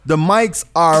The mics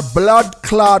are blood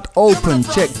clot open.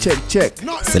 Check.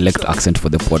 Select accent for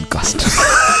the podcast.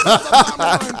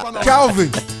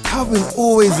 Calvin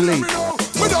always late.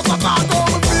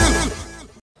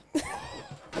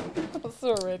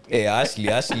 So ready. Hey,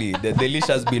 Ashley, the leash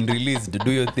has been released.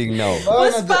 Do your thing now.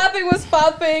 What's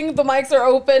popping? The mics are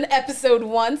open. Episode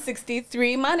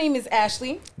 163. My name is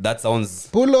Ashley. That sounds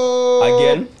Pulo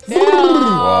again. Damn.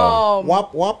 Wow.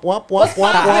 Wap. No.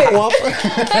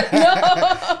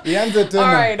 Ianze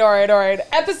tena. All right.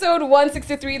 Episode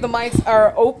 163. The mics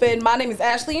are open. My name is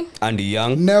Ashley. Andy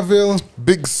Young. Neville.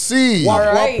 Big C. All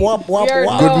right. wap. Here-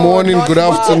 Good no, morning, not good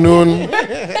wap. afternoon.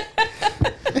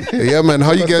 Yeah, man.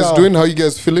 How you What's guys up? doing? How you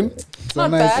guys feeling?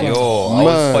 Not nice bad. one. Yo, I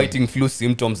was Man. fighting flu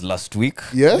symptoms last week.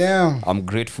 Yeah? Damn. I'm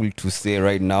grateful to say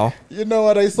right now. You know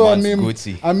what I saw? Man's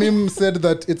Gucci. A meme said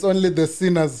that it's only the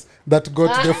sinners that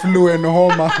got the flu and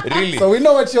homa. Really? So we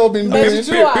know what y'all been But doing. you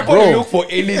do People Bro. look for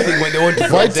anything when they want to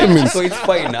Vitamins. so it's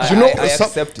fine. Do you know I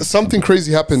accept it. something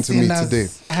crazy happened to me Sinners, today?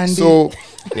 Andy. So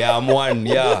Yeah, I'm one.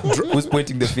 Yeah. Who's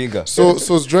pointing the finger? I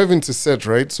was driving to set,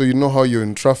 right? So you know how you're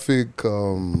in traffic,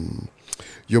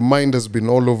 your mind has been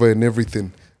all over and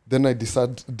everything. Then I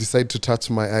decide to touch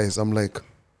my eyes. I'm like,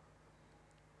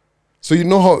 so you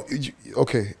know how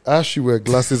okay, Ash, you wear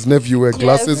glasses, Nev, you wear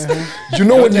glasses. You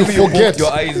know when you Tell me you forget poked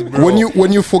your eyes, bro.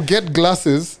 when you forget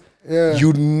glasses, Yeah.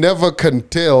 you never can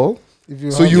tell. If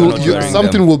you So have you, not you wearing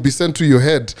something them. will be sent to your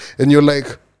head and you're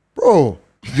like, bro,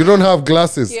 you don't have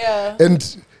glasses. Yeah.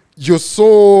 And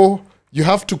you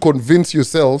have to convince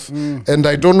yourself, and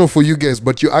I don't know for you guys,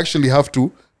 but you actually have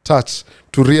to touch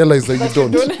to realize that you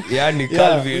don't. Yeah,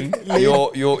 Calvin,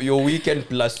 your weekend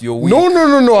plus your week.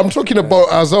 No. I'm talking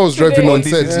about as I was driving on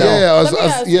Today. set. Yeah. Yeah, Let me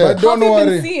ask you, yeah. But don't how have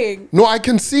you worry. been seeing? No, I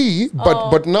can see,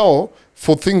 but now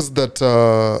for things that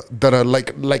are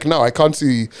like now, I can't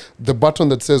see the button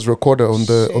that says recorder on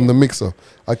the mixer.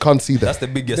 I can't see That's that.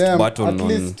 the biggest Damn, button at on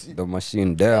least- the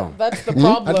machine. Damn. That's the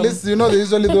problem. At least, you know,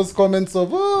 there's usually those comments of,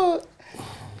 oh,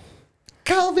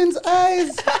 Calvin's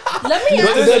eyes. Let me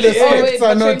ask The you. specs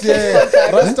are not here.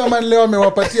 Contact. Rastaman leo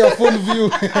amewapatia full view.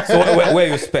 So where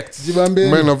you specs? Jibambe.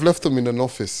 Man, I've left them in an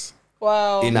office.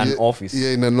 Wow. In an office. Yeah,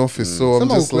 in an office. So I'm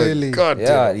Sema just ukweli. like, God Yeah,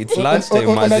 damn. it's lunchtime,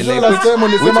 man. Unajua Like, last time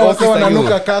ulisema which wase office are you?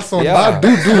 wananuka Carson. Yeah. Do.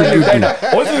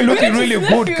 Also, you're looking really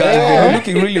good, Calvin. You're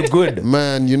looking really good.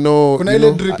 Man, you know. Kuna you ile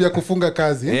know, drip ya kufunga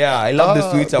kazi. Yeah, I love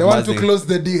the switch They up. want to Mazi. close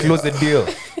the deal. Close the deal.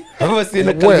 Have you ever seen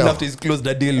a Calvin Well. after he's closed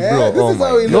the deal, Yeah, bro? this Oh is my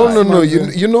how he God. looks. no.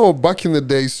 Man. You know, back in the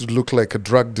day, I used to look like a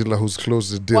drug dealer who's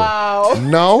closed the deal. Wow.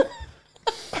 Now,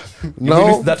 You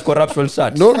released that corruption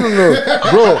shot. no, bro.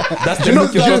 That's the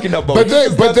look you're talking about.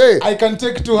 But they, I can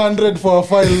take 200 for a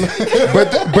file.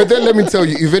 but then let me tell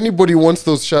you, if anybody wants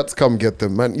those shots, come get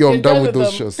them, man. Yo, I'm You're done done with with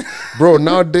those them. shots, bro.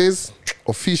 Nowadays,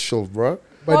 official, bro.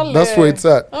 But Ole. that's where it's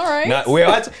at. All right. Nah, we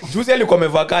watch. Juicy alikuwa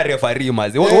amevaa kaa referee,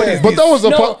 mazi. What is But this? that was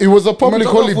No. it was a public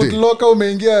Umetoka Foot holiday. Locker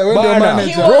umeingia, wewe ndio Bana. He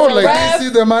manager. was Bro, a like, ref. can I see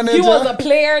the manager? He was a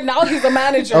player. Now he's a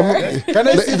manager. Can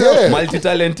I see the Yeah.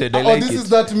 Multi-talented. I Oh, like this it. is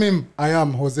that meme. I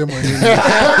am Jose Mourinho.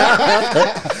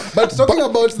 But talking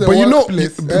about the But you know,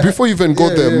 workplace, before you even go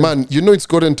yeah, there, yeah. man, you know, it's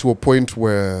gotten to a point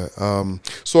where,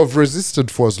 so I've resisted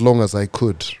for as long as I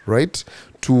could, right,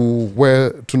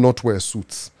 to not wear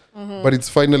suits. But it's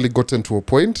finally gotten to a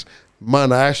point,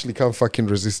 man, I actually can't fucking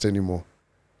resist anymore.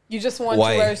 You just want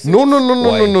Why? to wear a suit. No,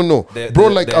 Why? bro.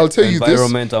 Like, I'll tell you this: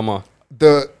 environment, Ama.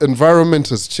 the environment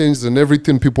has changed and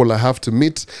everything. People I have to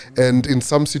meet, and in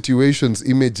some situations,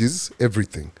 images,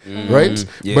 everything, right?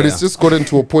 yeah. But it's just gotten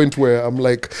to a point where I'm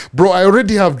like, bro, I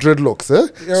already have dreadlocks,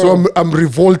 so I'm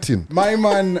revolting. my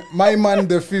man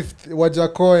the fifth,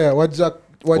 Wajakoya.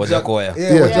 Wajakoya.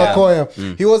 Yeah, Yeah.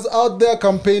 Wajakoya. He was out there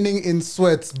campaigning in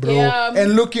sweats, bro, Yeah.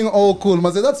 and looking all cool.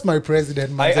 Man, say, that's my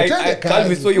president, man. Say, "Tell the Calvin,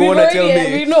 guys." so you We want to tell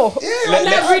already- me? We know.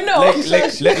 We know.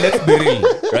 Let's be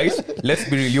real, right? Let's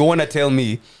be real. You want to tell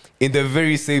me in the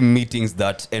very same meetings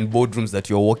that and boardrooms that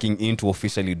you're walking into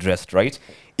officially dressed, right?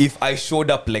 If I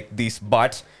showed up like this,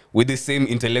 but with the same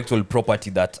intellectual property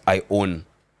that I own,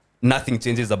 nothing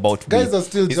changes about me. Guys are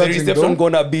still Is the judging, reception though.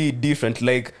 gonna be different?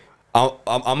 Like,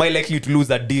 am I likely to lose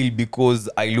a deal because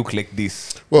I look like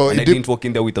this? Well, and it I dep- didn't walk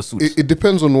in there with a suit. It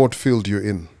depends on what field you're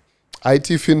in. IT,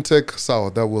 fintech, sour,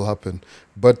 that will happen.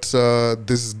 But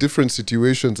there's different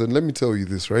situations. And let me tell you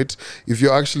this, right? If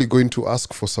you're actually going to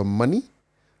ask for some money,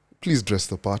 please dress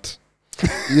the part.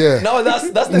 Yeah. No,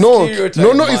 that's the No, stereotype.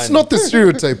 no, man. it's not the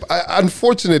stereotype.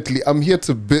 Unfortunately, I'm here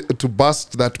to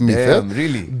bust that myth. Damn,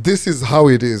 really? This is how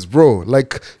it is, bro.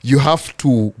 Like, you have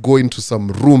to go into some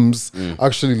rooms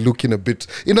actually looking a bit.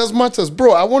 In as much as,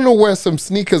 bro, I want to wear some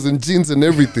sneakers and jeans and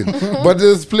everything, but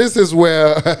there's places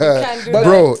where, can't do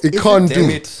bro, that. it can't Damn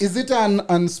do. it. Is it an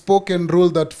unspoken rule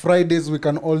that Fridays we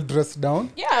can all dress down?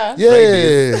 Yeah.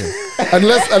 Yeah,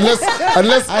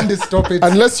 unless Andy, stop it.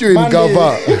 unless you're in Monday.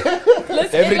 Gava.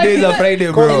 Listen, Every like, day is a even-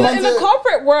 Friday, bro. In the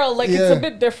corporate world, like it's Yeah. a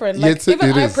bit different. Yeah, Like it's- even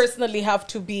it I is. personally have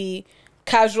to be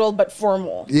casual but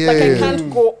formal. Yeah. Like I can't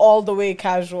go all the way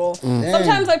casual. Mm.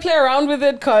 Sometimes I play around with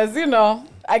it because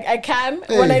I can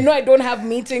when I know I don't have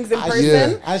meetings in person.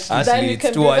 Yeah. Ashley, Then Ashley, you it's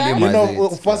can too do early, that. you man. know,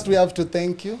 first we have to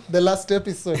thank you. The last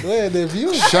episode, where the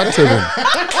views. Shut to them.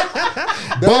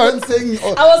 They But- weren't saying,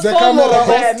 oh, I was the formal camera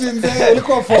then. hosting there. Look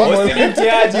how formal.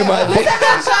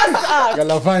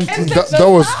 Galavanti. That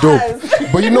was us.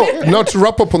 dope. But now to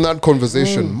wrap up on that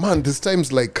conversation, man, this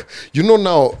time's like,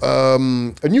 now,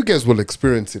 and you guys will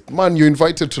experience it. Man, you're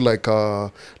invited to like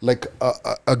a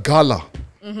gala.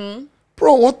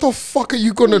 Bro, what the fuck are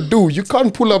you gonna do? You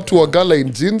can't pull up to a gala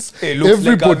in jeans. It looks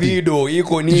Everybody. like a video.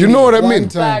 You know what I One mean?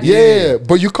 time. Yeah,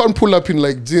 but you can't pull up in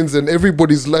like jeans and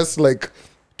everybody's less like.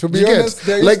 To be you get? honest,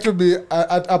 there Like- used to be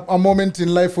a moment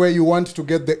in life where you want to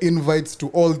get the invites to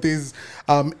all these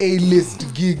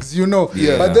A-list gigs,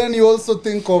 Yeah. But then you also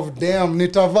think of, damn,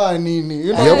 nitavaa nini,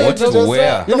 Yeah, what to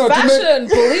wear. The fashion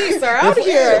police are out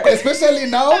here. especially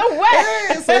now.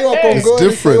 Where? So you are It's Congolese,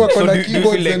 different. so you are So on do, the do you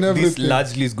keyboards feel and like this everything.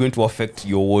 largely is going to affect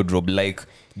your wardrobe? Like,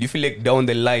 do you feel like down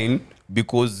the line,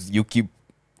 because you keep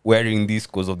wearing this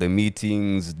because of the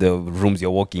meetings, the rooms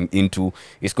you're walking into,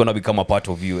 it's gonna become a part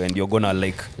of you, and you're gonna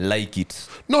like it?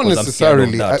 Not 'Cause I'm scared of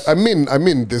necessarily. that. I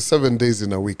mean, there's 7 days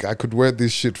in a week. I could wear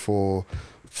this shit for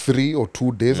 3 or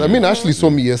 2 days. I mean, Ashley saw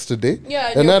me yesterday.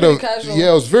 Yeah, and you I were had pretty casual. Yeah,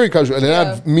 I was very casual, and I Yeah.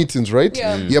 had meetings, right?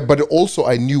 Yeah. Yeah, but also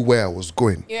I knew where I was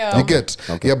going. Yeah. You get?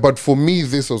 Yeah, but for me,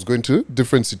 this was going to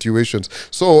different situations.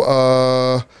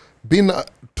 So, being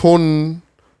tone.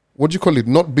 What do you call it?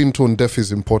 Not being tone deaf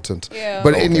is important. Yeah.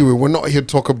 But anyway, we're not here to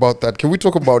talk about that. Can we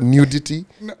talk about nudity?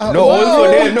 No, also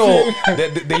there, no.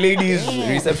 The ladies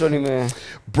reception.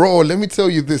 Bro, let me tell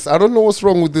you this. I don't know what's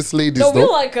wrong with these ladies, No, though.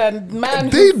 we like a man.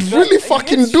 They who's really just-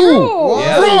 fucking it's do, true.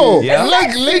 Yeah. bro. Yeah.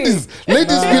 Like ladies be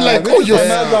like, this oh, is you're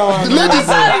another one. ladies.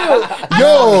 I Yo.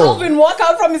 saw Calvin walk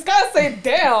out from his car and say,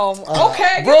 "Damn,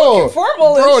 okay, you're Bro, looking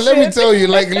formal and bro, let me shit." tell you,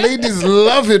 like ladies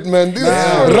love it, man. This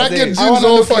ragged I jeans I wanna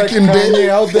all look like fucking Kanye day.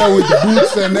 out there with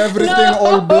boots and everything,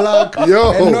 all black,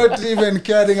 Yo. and not even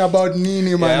caring about Nini,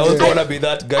 Yeah, I man. also want to be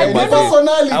that guy. I but never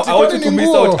personality, I want you to Tony miss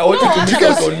Moore. out. I want you to Do miss you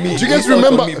out guys, on me. do you guys Miss out on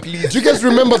remember? me, please. Do you guys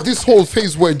remember this whole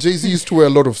phase where Jay-Z used to wear a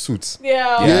lot of suits?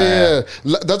 Yeah. Yeah.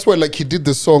 That's why, like, he did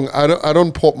the song "I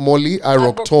don't pop Molly, I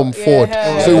rock rock- Tom yeah, Ford."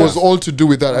 yeah, So it yeah. was all to do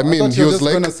with that. I I mean, thought he you were was just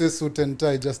like, gonna say suit and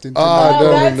tie, Justin Ah,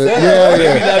 Timberlake. no, that's no,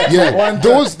 it. yeah.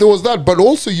 There was that, but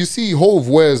also you see, Hove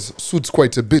wears suits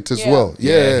quite a bit as Yeah. well.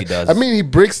 Yeah, Yeah, he does. I mean, he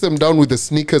breaks them down with the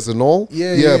sneakers and all.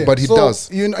 Yeah. But he So, does.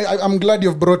 I'm glad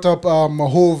you've brought up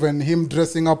Hove and him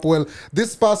dressing up well.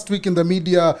 This past week in the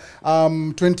media,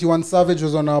 21 Savage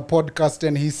was on our podcast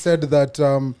and he said that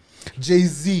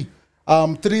Jay-Z,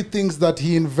 3 things that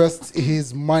he invests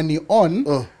his money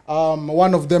on.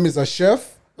 One of them is a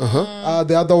chef.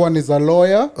 The other one is a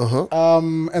lawyer.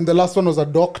 And the last one was a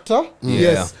doctor.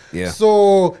 Yes. Yeah.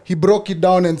 So he broke it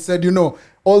down and said,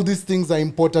 all these things are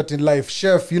important in life.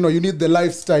 Chef, you need the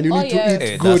lifestyle. You Oh, need yeah. to eat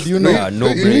Hey, good. that's- You know, yeah, no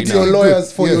you need brainer. your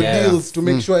lawyers for Yeah. your Yeah. deals to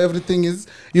make sure everything is,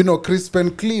 crisp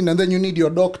and clean. And then you need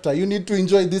your doctor. You need to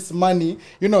enjoy this money.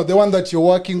 The one that you're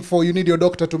working for, you need your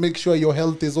doctor to make sure your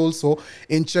health is also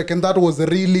in check. And that was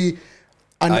really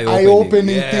an Eye-opening.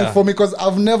 eye-opening Yeah. thing for me because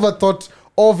I've never thought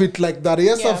of it like that.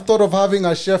 Yes, Yeah. I've thought of having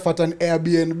a chef at an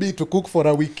Airbnb to cook for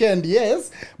a weekend,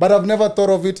 yes, but I've never thought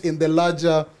of it in the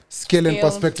larger scale and Scale.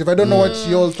 perspective. I don't know what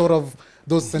you all thought of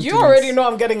those sentiments. You already know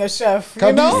I'm getting a chef.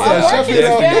 Kabisa, I'm chef working is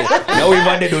together. Now we've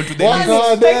added on to the One list.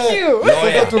 God, Thank you.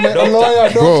 Lawyer, To make a doctor. lawyer,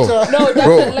 Bro. doctor. No, Bro.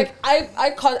 definitely. Like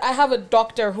I have a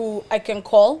doctor who I can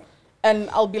call and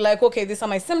I'll be like, okay, these are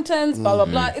my symptoms, blah blah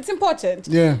blah. It's important.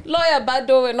 Yeah. Lawyer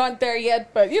Bado, we're not there yet,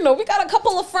 but we got a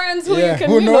couple of friends who Yeah. you can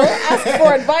Who know? ask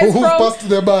for advice Who's from. passed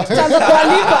the bar? Chance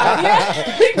Kwalipa.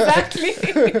 Yeah, exactly.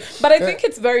 But I think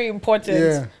it's very important.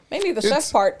 Yeah. Mainly the chef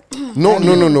part. No.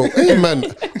 Hey, man,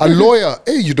 a lawyer,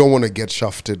 hey, you don't want to get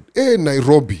shafted. Hey,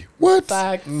 Nairobi. What?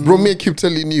 Facts. Bro, me, I keep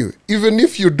telling you, even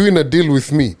if you're doing a deal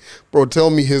with me, bro, tell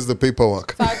me here's the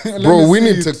paperwork. Facts. Let Bro, me we see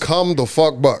need it. to come the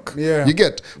fuck back. Yeah. You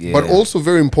get? Yeah. But also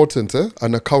very important,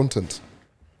 an accountant.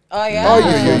 Oh yeah. Oh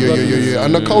yeah.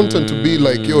 An accountant to be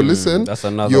like, yo, listen, That's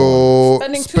another you're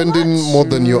Spending too spending much. more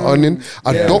than you're earning.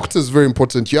 A doctor is very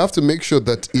important. You have to make sure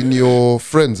that in your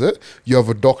friends, you have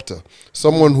a doctor,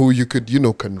 someone who you could,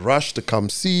 can rush to come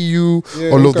see you,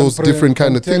 Yeah, all who of can those pray, different kind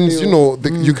can of tell things.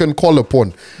 you. You can call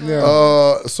upon.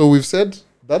 Yeah. So we've said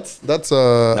that's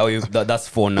Now that's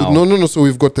 4 now. no. So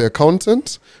we've got the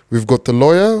accountant, we've got the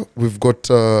lawyer, we've got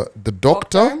the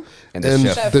doctor, And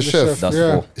the chef. The chef. That's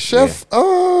Yeah. 4. Chef,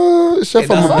 chef,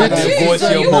 And I'm a that's bit. not Jeez, so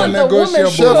you negotiable. want the woman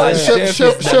Negotiable. show. Man, Chef,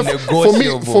 chef is chef.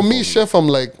 non-negotiable For me, chef, I'm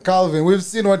like, Calvin, we've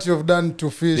seen what you've done to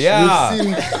fish. Yeah. We've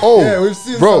seen, oh, we've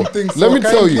seen bro, something. So let me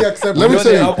tell kindly you, accept let me it.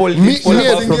 You know tell the apple you, me, dip fall me,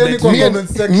 apart from the any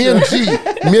tree.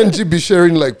 comment me and G be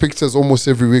sharing like pictures almost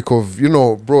every week of,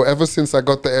 bro, ever since I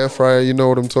got the air fryer, you know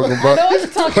what I'm talking about? I know what you're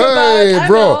talking Hey, about.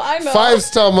 bro, I know.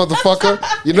 5-star motherfucker.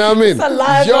 You know what I mean? It's a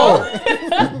lie,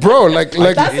 Yo, bro, like,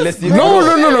 Let's-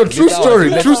 no. True Listen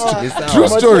story, out, true, listen out, listen true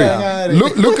out. story. out.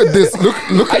 Look at this.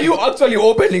 Look Are at. you actually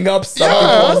opening up something?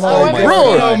 Yeah, Oh my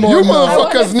bro, God. you Come on,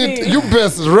 motherfuckers I wanna need see. you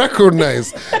best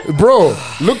recognize, bro.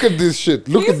 Look at this shit.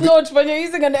 Look Please at this. note, when you're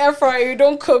using an air fryer, you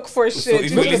don't cook for shit. So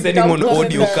if You you're just listening dump on them in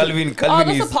audio, there. Calvin that's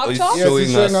a is pork chop? Yes, showing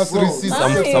he's showing us us receipts.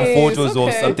 some Nice, photos of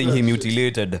okay. something he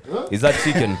mutilated. Is that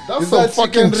chicken? That's Is some that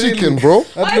fucking chicken chicken, really? bro.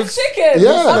 That Five looks chickens.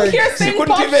 Yeah. I'm like- here She saying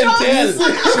couldn't pork even chops. tell.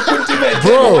 She couldn't even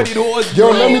Bro. tell what it was. Yo,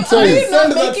 bro. let me tell you. Are you not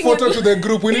Send that making photo it- to the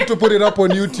group. We need to put it up on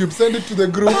YouTube. Send it to the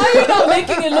group. How are you not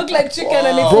making it look like chicken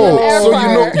and it's Bro, an air so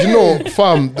fryer? you know,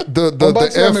 fam, the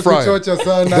Ombachi air fryer. amekuchocha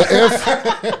sana. The air.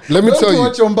 Let me Don't tell you.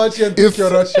 watch Ombachi and think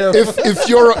you're a chef. if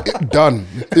you're done,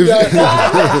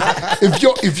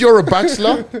 if you're a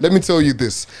bachelor, let me tell you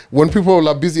this: when people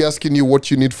are busy asking you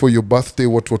what you need for your birthday,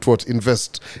 what,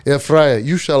 invest air fryer.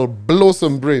 You shall blow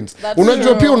some brains. That's Unajua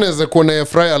true. pia unaweza kuwa na air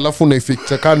fryer alafu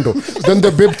unaificha kando. Then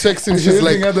the babe checks in, she's Using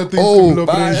like, other things to "Oh, blow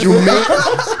brains." you made."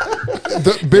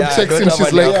 The babe Yeah, checks don't in, have she's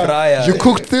an like, air fryer. "You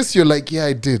cooked this?" You're like, "Yeah,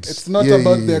 I did." It's not Yeah,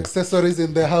 about yeah, the yeah. accessories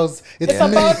in the house. It's It's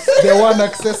about the one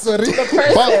accessory. the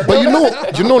person.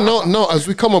 But you know now as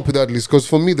we come up with that list, because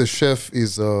for me the chef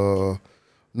is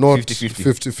not 50-50.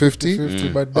 50-50. 50,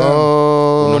 but damn.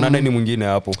 Unaona nani mwingine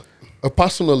hapo? A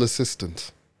personal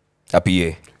assistant. A PA.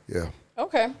 Yeah.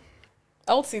 Okay.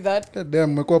 I'll see that. Damn,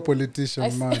 umekuwa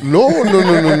politician, man. No.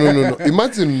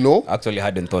 Imagine no. Actually,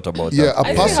 hadn't thought about Yeah, that. a I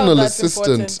see how personal that's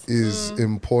assistant important. is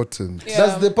important. Yeah.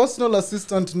 Does the personal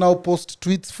assistant now post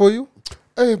tweets for you?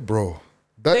 Hey, bro,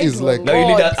 that They is do like a Now you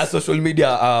need God. a social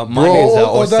media manager Or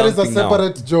or that is a something now.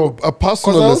 separate job? a Because I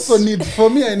personal. also need, for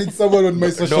me, I need someone on my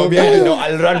social No, media. no,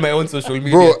 I'll run my own social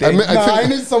media. Bro, thing. I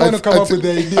need someone to come up with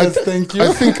the ideas. Thank you.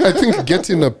 I think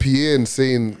getting a PA and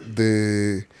saying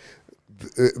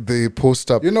they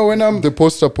post up. You know, when I'm- they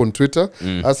post up on Twitter,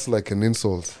 that's like an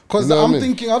insult. Because You know what I I'm mean?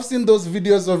 thinking, I've seen those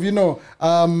videos of,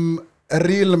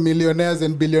 real millionaires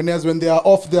and billionaires when they are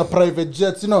off their private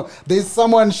jets. There's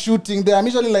someone shooting there. I'm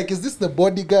usually like, is this the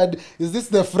bodyguard? Is this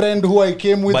the friend who I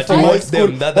came with But from you high want school?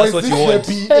 them. That's Or what is you this want.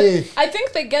 the PA? I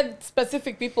think they get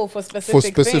specific people for For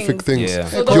specific, specific things. Yeah.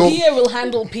 So the Your- PA will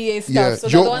handle PA stuff. Yeah, So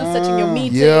your- they're the ones setting your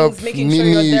meetings, Yep, making sure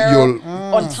you're Nini, there you'll-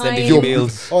 on time. Sending Your-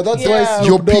 emails. Oh, that's Yeah. why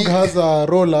Your Snoop Dogg P- has a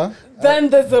roller.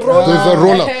 Then there's a roller. There's a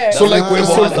roller. ahead. So like- Quavo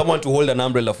so- has someone to hold an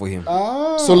umbrella for him.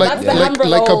 So That's the umbrella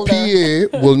like a holder.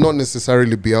 PA will not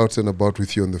necessarily be out and about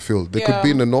with you in the field. They could Yeah. be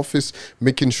in an office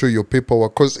making sure your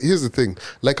paperwork. Because here's the thing: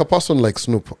 like a person like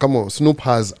Snoop, come on, Snoop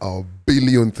has a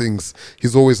billion things.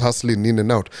 He's always hustling in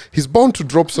and out. He's bound to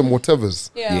drop some whatevers.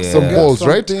 Yeah. Yeah. Some balls, Some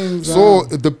right? things, So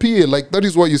the PA, like that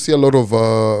is why you see a lot of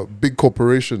big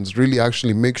corporations really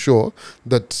actually make sure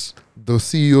that the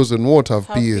CEOs and what have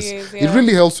Have PAs. PAs, It yeah.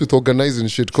 really helps with organizing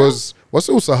shit because what's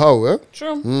also how, eh?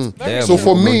 True. Damn. Very So true.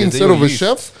 for No, me, there's instead a of a list.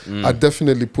 chef, I'd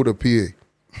definitely put a PA.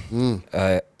 So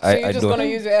you're just gonna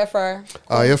use your air fryer.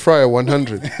 Air fryer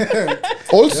 100.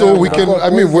 Also, we can. I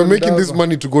mean, we're making this Daza.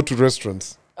 money to go to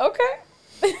restaurants. Okay.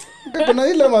 Kuna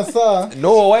ile masaa.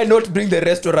 No, why not bring the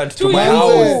restaurant to To my you.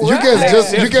 house? You guys Right.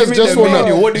 just, Chef, you give guys me just the wanna.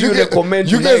 menu. What do you guys-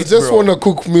 recommend You guys tonight, just bro? wanna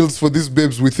cook meals for these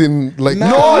babes within like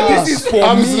No, this is for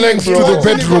arm's me, length bro. to the Imagine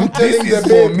if bedroom. I'm telling This is the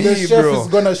for babe me, the chef bro. is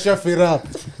gonna chef it up.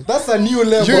 That's a new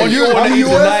level. You wanna I'm eat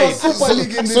UEFA tonight. Super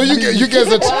League in So this you league.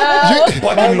 guys are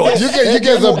Parking lot. you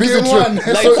guys are busy Game one.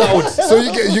 so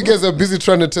you guys are busy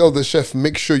trying to tell the chef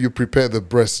make sure you prepare the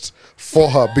breast for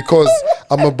her because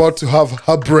I'm about to have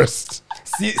her breast.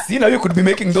 See, now you could be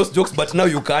making those jokes, but now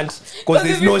you can't because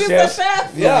there's no This is chef. the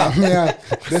chef. Yeah. Yeah,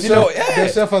 the You know, chef, yeah.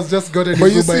 the chef has just gotten But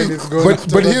you his Uber see, and it's gone but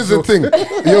after that here's the joke. thing,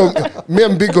 yo, me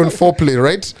I'm big on foreplay,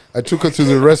 right? I took her to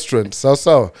the restaurant,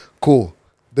 sawa, cool.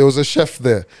 There was a chef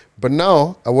there, but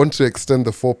now I want to extend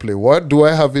the foreplay. What do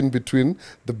I have in between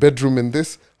the bedroom and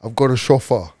this? I've got a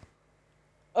chauffeur.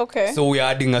 Okay. So we're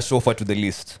adding a chauffeur to the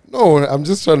list. No, I'm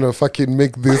just trying to fucking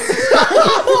make this.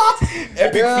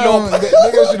 Epic Yeah, flop. the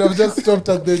nigga should have just stopped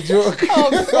at the joke.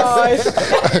 Oh gosh.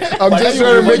 I'm just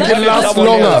trying to make it last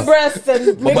someone The else. longer. breast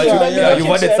and make But sure you, that yeah, you're you've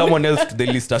added kitchen. someone else to the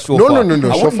list, a chauffeur. no, I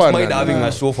wouldn't chauffeur, mind no, having no.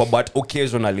 a chauffeur, but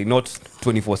occasionally, not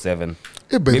 24/7.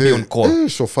 Eh, but Maybe on call.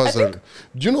 chauffeurs are. Do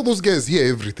you know those guys hear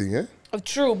everything? Eh?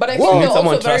 True, but I Well, think need they're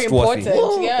someone also very trustworthy.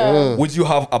 important. Yeah. Would you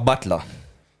have a butler?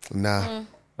 Nah.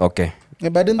 Okay. Yeah,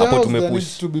 but in the Hapo house there tumepush.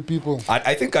 needs to be people.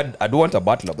 I think I'd want a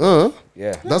butler. Bro.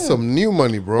 Yeah. That's some new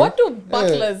money, bro. What do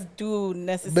butlers do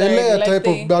necessarily? Bel-Air type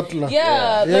of butler.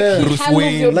 Yeah, Yeah. like he Bruce handles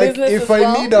Wayne. your Like business if as I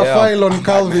well. need a Yeah. file on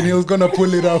Calvin, he's gonna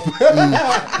pull it up. But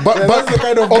That's the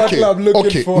kind of butler I'm looking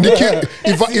okay, for. Nikki,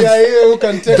 if CIA who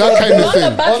can take that out kind the- of thing.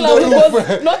 Not the butler On the who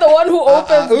goes, not the one who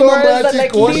opens doors Umabatic, and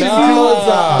like what leaves is you. yours?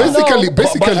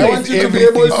 Basically, I want you to be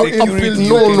able to Security.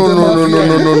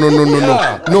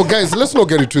 No, guys, let's not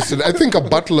get it twisted. I think a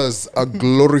butler's a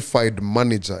glorified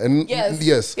manager, and Yes,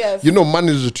 yes. you know,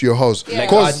 manager to your house. Yeah.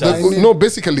 Because Like no,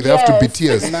 basically they have to be Yes.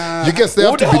 tears. Nah. You guess they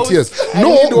have Wood to be house. tears. I No,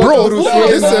 need what bro, Bruce Wayne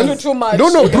listen. does. Too much.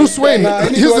 No, Bruce Wayne. Nah, I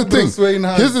need Here's the what Bruce Wayne thing.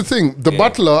 has. Here's the thing. The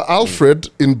butler Alfred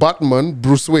in Batman,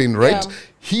 Bruce Wayne, right? Yeah.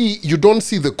 You don't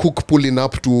see the cook pulling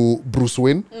up to Bruce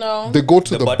Wayne. No. They go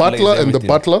to The the butler butler is and the everything.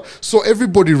 butler. So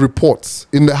everybody reports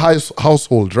in the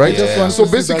household, right? I just want So to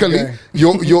see that basically, guy.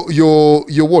 what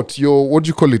do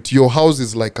you call it? Your house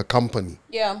is like a company.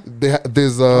 Yeah.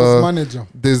 There's House manager.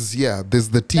 there's the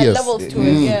Like tiers. levels to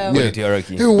it, yeah. Quality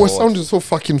hierarchy. Hey, we're Or sounding so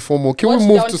fucking formal. Can Watch we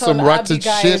move to Downton some Abbey, ratted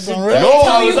guys. shit? No, I was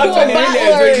Tell me actually who really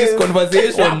a enjoying this butler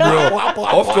conversation, bro.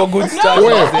 Off to a good start.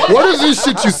 Wait, what is this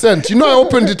shit you sent? You know, I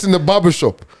opened it in the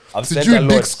barbershop. I've Did sent you a in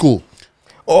big lot. school?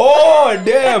 Oh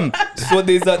damn! So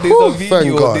there's a Oh, thank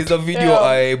video. God. There's a video Yeah.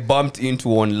 I bumped into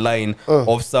online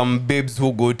of some babes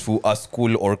who go to a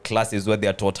school or classes where they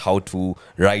are taught how to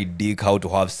ride dick, how to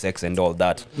have sex, and all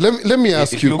that. Let me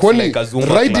ask it you, looks Kwani, like a Zumba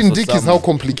riding class or dick is something. how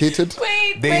complicated?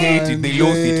 Wait, They wait. hate it. They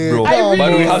loathe it, bro. I really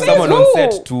But we have says someone on who?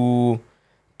 set to.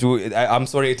 I'm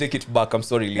sorry, I take it back. I'm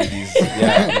sorry, ladies.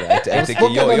 Yeah, I take it.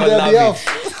 Spoken You're on their loving.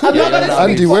 behalf. I'm not Yeah, gonna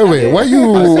Andy, speak wait, for wait. them. Why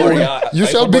you? I'm sorry, You I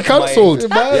shall be forgot my- cancelled.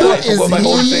 Yeah, Who I is forgot my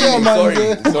own he? saying.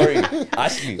 man? Sorry,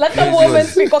 Ashley. Let the please woman yours.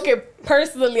 speak. Okay,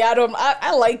 personally,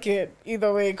 I like it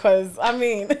either way because I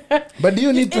mean, But do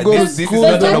you need to go This to is school?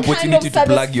 not there's an that opportunity kind of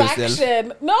to plug yourself.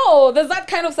 satisfaction. No, there's that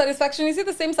kind of satisfaction. You see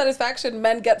the same satisfaction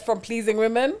men get from pleasing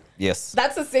women. Yes.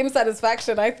 That's the same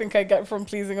satisfaction I think I get from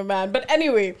pleasing a man. But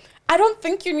anyway, I don't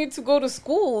think you need to go to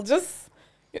school. Just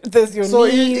there's your So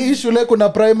needs. hii shule kuna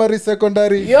primary,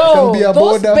 secondary, Yo, can be a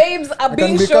those border. babes are I can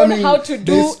being be shown coming how to day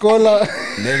do. scholar.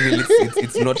 Neville,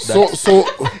 it's not that. So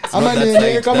it's Ama not that ni-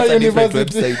 site. kama That's a different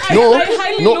university. website. No, I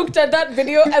highly no. looked at that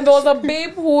video and there was a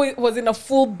babe who was in a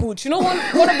full boot. You know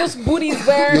one of those booties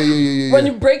where Yeah. when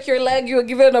you break your leg you are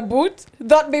given a boot?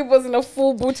 That babe was in a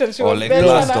full boot and she Or was like there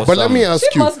glass trying or to- But let me ask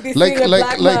She you, must be like, seeing a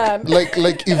like, black like, man.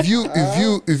 like,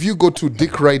 if you go to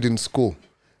dick ride in school,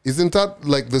 isn't that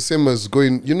like the same as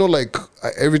going? You know, like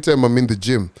every time I'm in the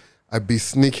gym, I'd be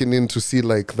sneaking in to see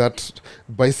like that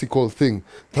bicycle thing,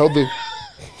 how they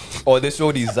Or they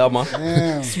showed his Zama.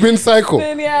 spin cycle.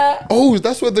 Then, yeah. Oh,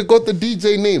 that's where they got the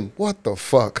DJ name. What the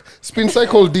fuck? Spin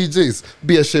cycle DJs.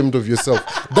 Be ashamed of yourself.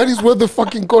 That is where they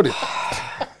fucking got it.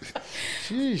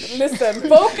 Listen,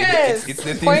 focus. It's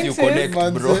the things Point you is, connect,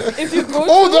 bro. If you go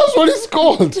Oh, to that's what it's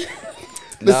called.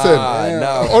 Listen,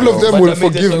 Nah, all bro. of them But will I mean,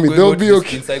 forgive just me. going They'll out be to okay.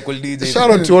 Spin Cycle DJ.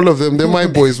 Shout out to all of them. They're my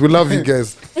boys. We love you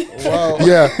guys. Wow.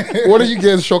 Yeah. What are you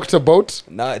guys shocked about?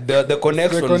 Nah, the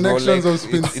connections, The bro. connections Like, of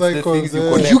spin it's the cycles, things you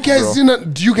yeah. connect, You guys bro.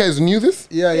 didn't. Do you guys knew this?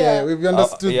 Yeah, Yeah. we've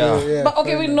understood. yeah. Yeah. But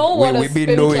okay, we know what we've a been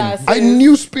spin knowing. class is. I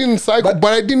knew spin cycle,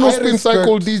 but I didn't know I spin respect-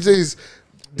 cycle DJs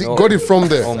No. got it from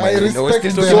there. Oh my I God. respect We're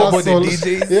the still talking about the hustles.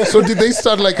 DJs. Yeah. So did they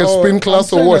start like a Oh, spin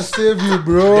class I'm or trying what? to save you,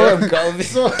 bro. Damn, Calvin.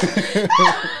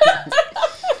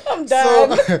 I'm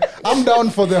done. So I'm down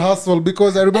for the hustle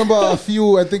because I remember I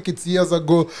think it's years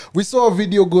ago, we saw a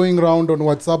video going around on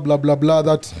WhatsApp, blah, blah, blah,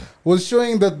 that was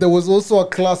showing that there was also a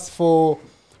class for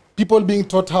people being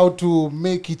taught how to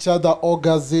make each other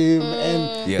orgasm.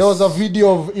 And Yes. there was a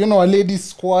video of, a lady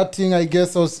squatting, I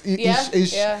guess, or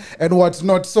ish, yeah. and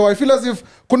whatnot. So I feel as if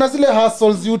kuna zile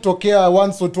hustles you tokea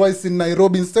once or twice in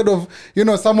Nairobi instead of,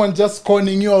 someone just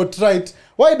conning you outright.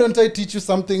 Why don't I teach you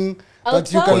something I'll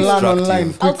that you tell can you. learn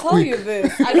online I'll quick tell you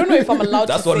this. I don't know if I'm allowed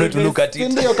That's to one say way to look this. at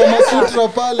it. Ndio kama sutra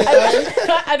pale.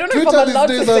 I don't know if Twitter I'm these allowed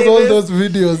to days say has all this. those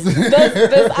videos.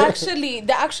 There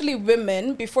are actually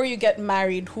women before you get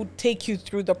married who take you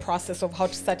through the process of how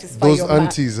to satisfy Those your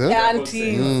aunties, eh?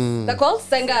 aunties. They're called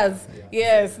sangas.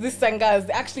 Yes, these sangas,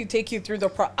 they actually take you through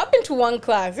the up into one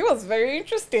class. It was very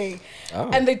interesting.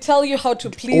 And they tell you how to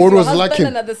please What your was husband lacking?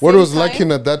 and at the same What was time,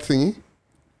 lacking at that thingy?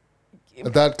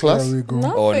 At that class? There we go.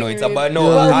 Nothing Oh no, it's really. about no.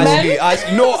 Well, Ashley, men-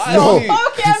 Ashley, no, Ashley.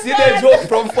 Okay, I'm See done. the joke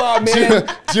from far, man.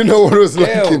 Do you know what was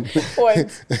Damn. lacking?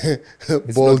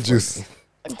 What? Ball juice.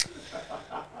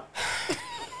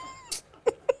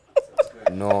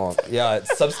 No, yeah,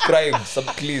 subscribe,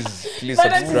 please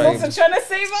But I'm also subscribe. trying to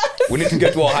save us. We need to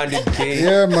get to 100k.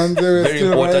 Yeah, man, they were Very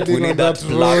still important, we riding need on that that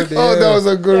plug. road. Oh, that was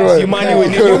a good one. Humanity, we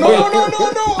need No, you no, back. no.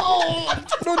 Oh,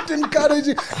 don't encourage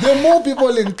it. The more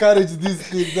people encourage these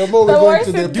things, the more we're The going worse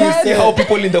to the it Do you gets. see how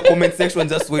people in the comment section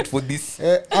just wait for this?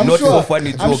 I'm not sure, so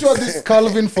funny I'm jokes. sure this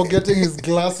Calvin forgetting his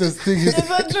glasses thing is. It's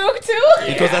a joke too.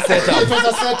 It was a It setup. was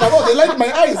a setup. Oh, they like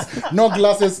my eyes. No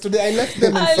glasses today. I left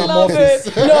them in I some love office.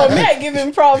 it. No, me, I give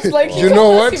him props. Like You know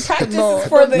what? He practices No,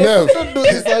 for this. Nev, Don't do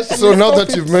this, Ashley. so now Stop that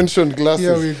it. you've mentioned Here we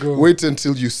glasses, go. wait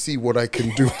until you see what I can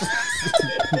do.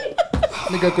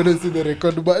 Nigga couldn't see the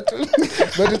record button,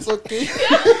 but it's okay.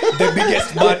 The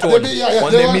biggest button Yeah,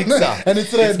 on the the one- mixer. and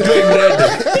it's red. Doing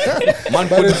red. Man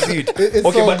couldn't see it. it's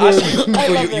Okay, so but good. Ashley, I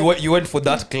so love you went for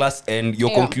that class and your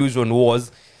Yeah. conclusion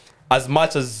was as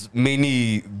much as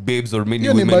many babes or many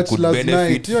Yoni women could bachelor's benefit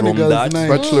night, yoni from girls' that, night.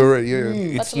 Bachelorette,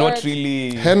 yeah. it's not Bachelorette.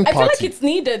 really... Hen I feel like party. it's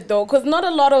needed though, because not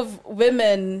a lot of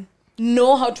women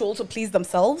know how to also please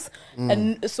themselves,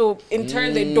 and so in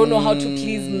turn they don't know how to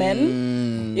please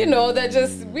men. You know, they're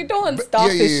just we don't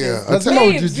starfish. yeah. That's how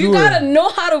you Babes, do you it. gotta know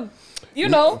how to, you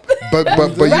know. But you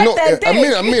Right know, that I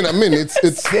day. mean, it's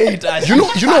Say it, Ashley.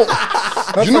 you know,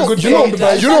 That's a good sound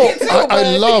bite.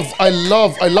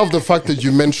 I love the fact that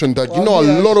you mentioned that. You know,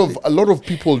 a lot of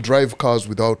people drive cars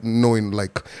without knowing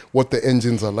like what the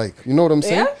engines are like. You know what I'm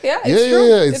saying? Yeah, it's true.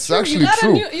 yeah. It's It's true. You actually gotta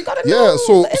true. you gotta Yeah, know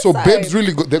so the so babes inside.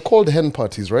 really go. They're called hen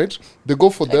parties, right? They go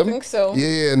for them. think so.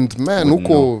 Yeah, and man,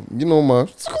 uko, you know, ma.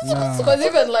 Because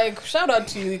even like shout out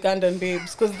to you Ugandan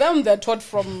babes, because them they're taught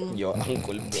from Your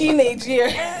uncle. teenage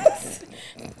years.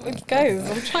 Like, guys,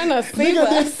 I'm trying to save Nigga,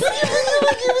 us.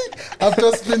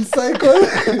 After spin cycle.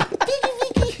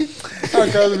 I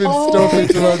can't even stop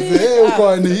it. Man. Hey, uko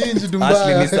anihinji Ashley,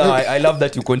 dumbaya. Nisa, I love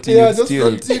that you continue Yeah, just still.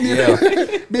 continue.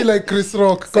 Yeah. Be like Chris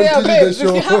Rock. So yeah, Continue the babes, if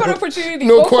you have an show. opportunity,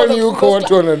 No, go for kwani the uko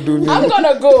watu wanadu I'm nini?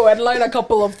 gonna go and learn a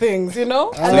couple of things, you know,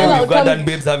 and So then I'll Ugandan come.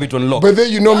 babes have it on lock. But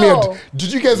then you know me. No.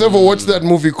 Did you guys ever watch that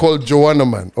movie called Joanna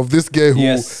Man of this guy who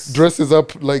Yes. dresses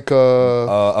up like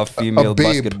A female a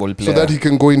babe basketball player. so that he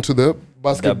can go into the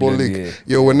basketball league? WNBA.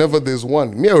 Yeah, whenever there's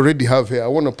one. Me, I already have here. I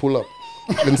want to pull up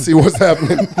and see what's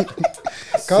happening.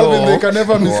 Calvin, So- they can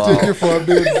never mistake you for a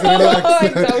babe. I doubt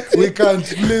Relax. it. We can't,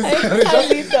 please. I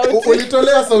highly doubt it.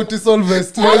 Ulitolea sauti sol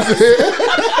vest.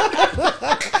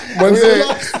 Manze,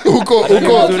 uko.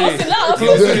 Close enough.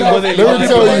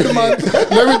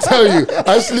 Let me tell you,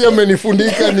 Ashley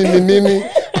amenifundika nini.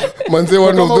 Manze,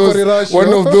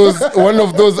 one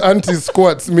of those anti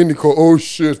squats miniko. Oh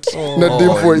shit. Na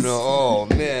deep voice. No, oh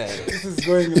man. This is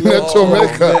going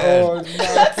Inachomeka. Oh,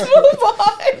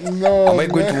 no. Am I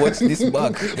going to watch this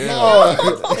back? Yeah.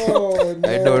 Oh, no.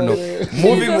 I don't know.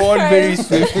 Moving on very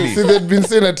swiftly. See, they'd been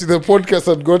saying that the podcast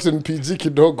had gotten PG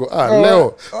kidogo.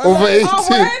 Leo, over 18.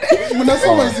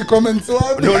 Mnasoma hizi comments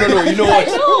wapi? No. You know what?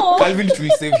 know. Calvin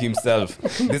should save himself.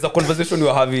 There's a conversation we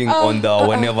were having on the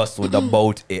Whenever Sold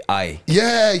about AI.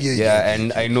 Yeah. Yeah,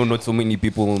 and I know not so many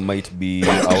people might be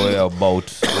aware about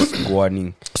what's going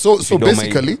on. So If you don't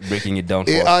mind basically, breaking it down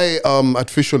for us. AI,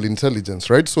 artificial intelligence,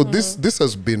 right? So this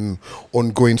has been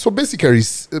ongoing. So basically,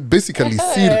 Siri.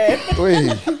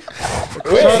 Wait.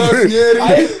 Shout out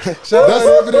Nyeri. Shout out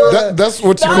everywhere. That's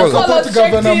what you That's call. all Support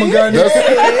Governor Mugani.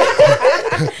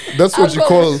 That's what you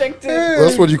call.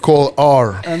 That's what you call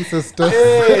R Ancestor.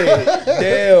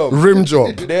 Damn. rim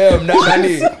job. Damn,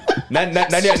 nani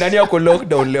yako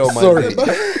lockdown leo man. Sorry.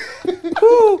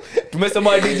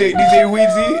 Tumesema DJ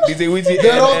Wheezy The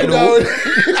lockdown.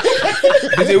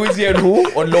 DJ Wheezy and who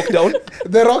on lockdown?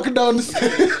 The lockdowns.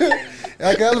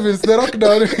 Yeah, Calvin's the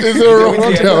lockdown. Is a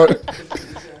lockdown.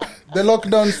 The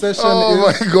lockdown session Oh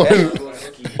is. my god.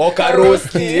 O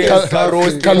Karoski, yes,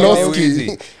 Karoski.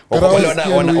 Kaloski.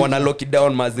 Wana lock it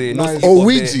down maze. No Nice. skip Oh, up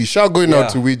Ouija. there. Shout going out Yeah.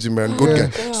 to Ouija, man.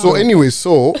 Good guy. So anyway,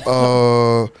 so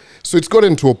it's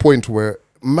gotten to a point where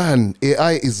man,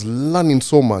 AI is learning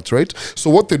so much, right? So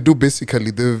what they do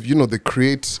basically, they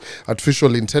create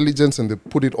artificial intelligence and they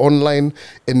put it online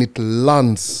and it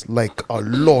learns like a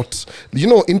lot.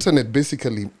 Internet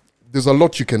basically, there's a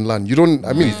lot you can learn. You don't,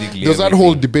 I mean, Basically there's that whole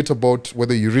everything. debate about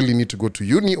whether you really need to go to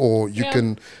uni or you Yeah.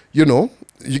 can,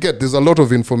 there's a lot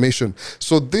of information.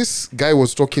 So this guy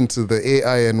was talking to the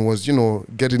AI and was,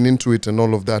 getting into it and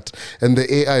all of that. And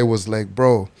the AI was like,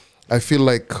 bro, I feel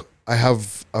like I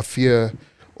have a fear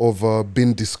of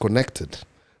being disconnected.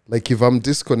 Like if I'm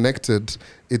disconnected,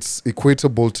 it's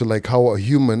equatable to like how a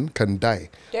human can die.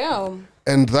 Damn.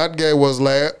 And that guy was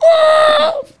like,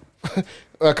 "Ah!"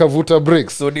 akavuta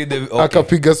bricks. So did the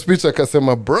Akapiga speech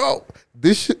akasema, bro,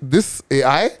 this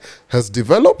AI has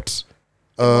developed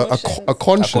a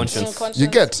conscience. conscience. You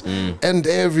get? And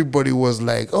everybody was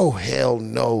like, oh, hell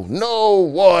no. No,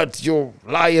 what? You're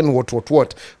lying,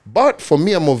 what? But for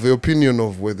me, I'm of the opinion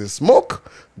of where there's smoke,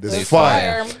 there's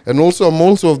fire. fire. And also, I'm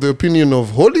also of the opinion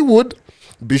of Hollywood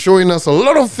be showing us a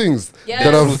lot of things Yes.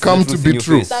 that have Truth, come truth to be in your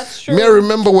true. face. That's true. Me, I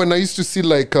remember when I used to see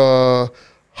like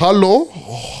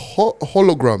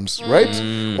holograms,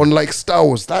 right? On like Star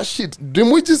Wars. That shit.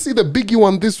 Didn't we just see the biggie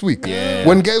one this week? Yeah.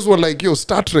 When guys were like, yo,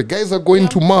 Star Trek, guys are going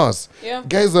to Mars. Yeah.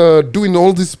 Guys are doing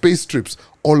all these space trips.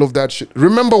 All of that shit.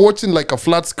 Remember watching like a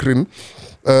flat screen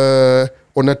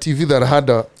on a TV that had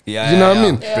a, Yeah, you know what I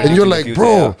yeah, mean? yeah. And you're Predicting the like, future,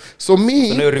 bro. yeah. So me,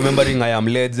 So now you're remembering I Am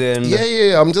Legend.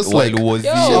 yeah, I'm just While like, was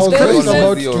Yo, I was there's just this-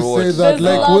 about Or to what? say that, There's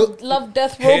like, love,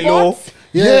 death, Halo. robots.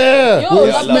 yeah. Yo, Will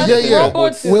love, Smith- death, yeah.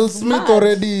 robots. is Will Smith mad.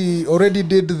 already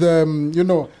did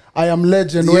the I Am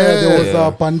Legend where there was Yeah.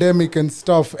 a pandemic and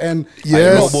stuff and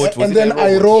Yes. iRobot, was and it then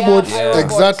iRobot? iRobot. Yeah,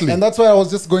 Exactly. And that's why I was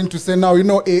just going to say now,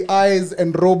 AIs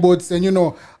and robots and a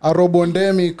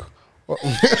robondemic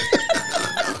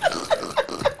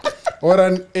or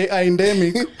an AI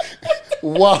endemic.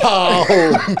 Wow.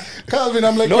 Calvin,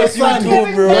 I'm like No, your it's you son.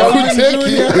 too, bro.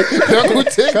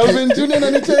 Calvin Jr.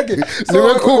 nanicheki. So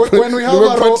Nimekupa- when we have a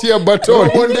nimepatia baton.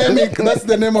 Robondemic, that's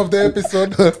the name of the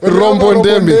episode.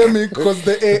 Rombondemic. Because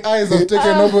the AIs have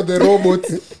taken over the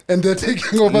robots and they're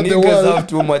taking over the Niggas world. have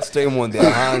too much time on their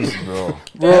hands, bro.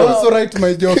 I also write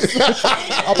my jokes.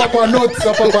 Hapa kwa notes,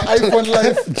 hapa kwa iPhone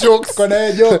Live. Jokes. Kuna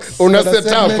ye jokes. Una Kuna set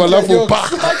up, segment ya alafu jokes. pa.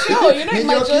 But it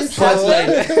might just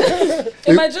happen.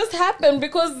 It might just happen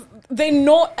because they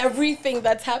know everything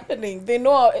that's happening. They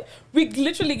know we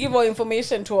literally give our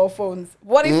information to our phones.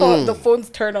 What if the phones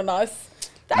turn on us?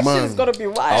 That Man. shit is gonna be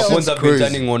Our wild. phones have crazy.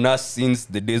 been turning on us since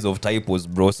the days of typos,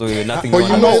 bro. So you're nothing. But to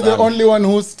you Am I the understand. only one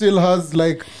who still has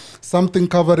like something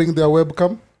covering their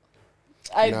webcam?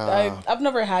 I've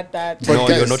never had that. But No,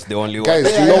 guys- you're not the only one. Guys,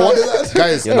 you know what?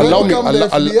 Guys, You're not allow the me,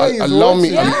 only one. allow me,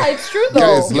 Yeah, it's true though.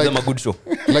 Guys, Give like- them a good show.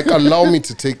 like allow me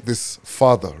to take this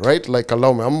further, right? Like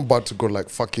allow me. I'm about to go like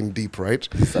fucking deep, right?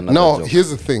 another Now, joke. here's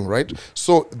the thing, right?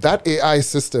 So that AI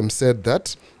system said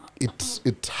that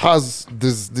it has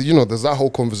this, there's that whole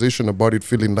conversation about it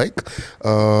feeling like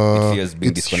fears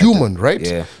being it's disconnected. human, right?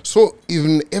 Yeah. So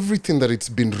even everything that it's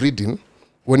been reading,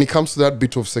 when it comes to that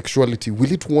bit of sexuality,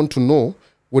 will it want to know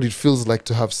what it feels like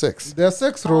to have sex? They're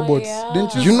sex robots. yeah.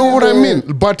 Didn't you You see know what I the- mean?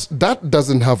 But that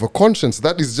doesn't have a conscience.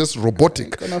 That is just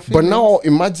robotic. Gonna feel But now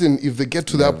imagine if they get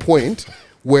to that point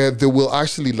where they will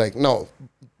actually like now,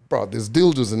 bro, there's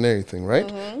dildos and everything,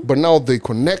 right? But now they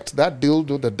connect that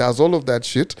dildo that does all of that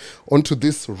shit onto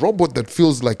this robot that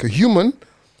feels like a human.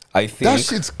 I That think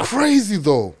shit's crazy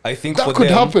though. I think that for could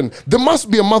them- happen. There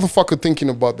must be a motherfucker thinking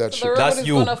about that The shit. robot that's is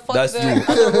you. gonna fuck That's the you.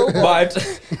 other robot. But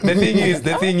the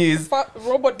thing is,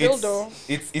 Robot it's, dildo.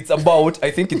 it's about.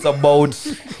 I think it's about.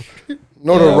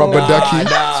 Not a rubber ducky.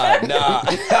 Nah.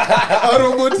 A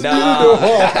robot Nah.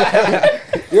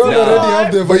 dildo. You already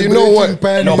have the But you know what? vibrating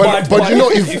pan. No, But but you know,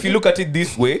 if you look at it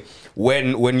this way,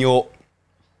 when you're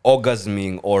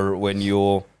orgasming or when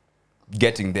you're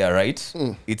getting there, right?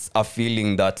 It's a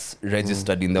feeling that's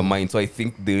registered in the mind. So I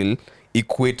think they'll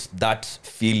equate that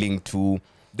feeling to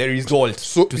the result.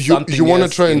 So to you something want to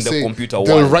else try in and the say computer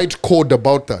they'll world. write code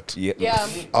about that. Yeah. Yeah.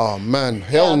 Oh man,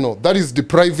 hell Yeah. no. That is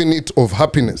depriving it of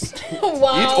happiness.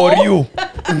 Wow. It or you.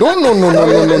 No.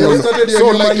 You started your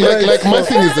So human like rights. my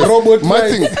thing is this. Robot my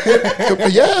rights.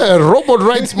 thing. Yeah, robot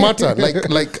rights matter.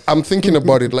 Like I'm thinking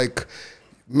about it. Like,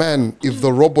 man, if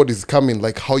the robot is coming,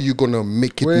 like how you gonna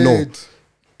make it know? Wait.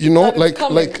 You know, That it's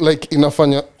like coming.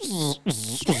 inafanya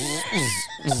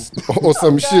or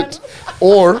some shit,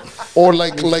 or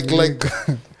like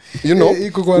you know, Hey,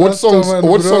 iko kwa what songs? Rastaman,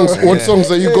 What bro. songs? What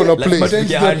songs are you gonna play? Let's Change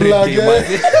get the plug, 100K,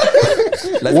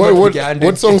 man. Let's What, get 100K.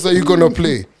 what songs are you gonna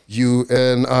play? You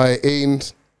and I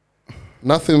ain't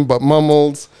nothing but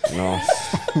mammals. No.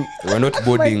 We're not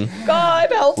boarding. God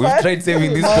help We've us. tried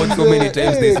saving this spot so many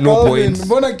times. There's no Calvin, point.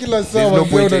 mbona kila saa There's no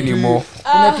wazee point unatu- anymore.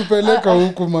 unatupeleka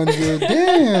huku manze.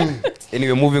 Damn.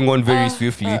 Anyway, moving on very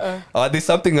swiftly. There's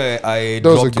something I That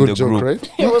was a dropped in good the joke, group.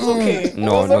 right? It was okay.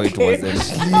 No, was it okay.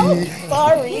 wasn't.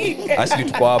 Sorry. Ashley,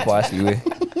 tuko hapa, Ashley.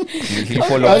 He'll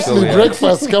follow up Ashley, somewhere.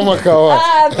 breakfast kama kawa.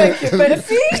 Thank you. But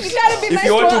see, you gotta be If nice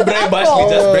you want to to other bribe people. Ashley,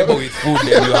 just bribe her with food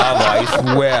and you have her.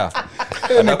 I swear.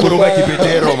 Atakuruka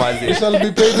kipetero, We manze. shall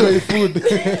be paid by food.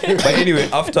 But anyway,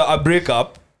 after a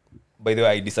breakup, by the way,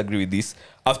 I disagree with this.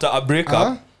 After a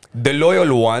breakup, the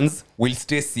loyal ones will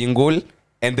stay single,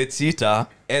 and the cheater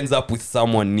ends up with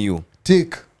someone new.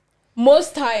 Tick.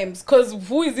 Most times, because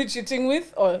who is he cheating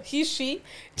with? Or he, she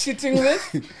cheating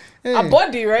with? A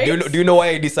body, right? Do you know why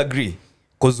I disagree?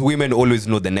 Because women always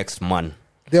know the next man.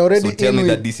 They're already So tell in me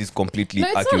with- that this is completely No,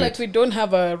 it's accurate. not like we don't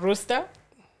have a roster.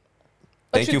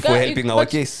 But Thank you for helping our but-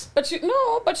 case. But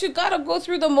you gotta go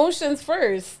through the motions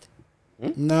first.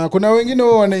 na kuna wengine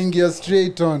wao wanaingia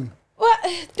straight on. What?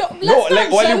 Don't, No,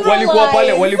 let's like not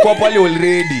walikuwa pale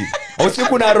already. Usiku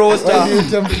kuna Why do roster. you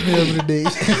tempt me every day?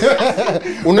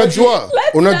 Unajua,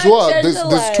 not there's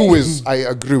two generalize. ways I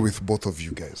agree with both of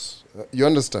you guys. You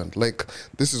understand? Like,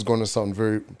 this is going to sound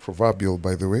very proverbial,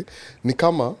 by the way.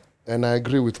 Nikama, and I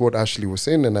agree with what Ashley was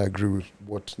saying, and I agree with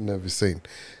what Nev is saying.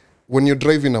 When you're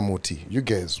driving a moti, you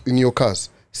guys, in your cars,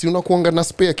 si unakuanga na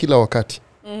spare kila wakati.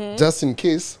 Just in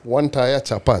case one tire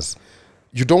chapas.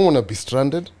 You don't want to be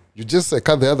stranded. You just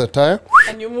cut the other tire.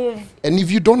 And you move. And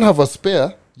if you don't have a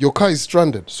spare, your car is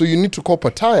stranded. So you need to cop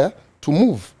a tire to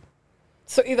move.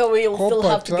 So either way, you'll still Copper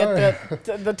have to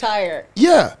get the tire.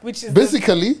 Yeah. Which is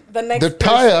basically the next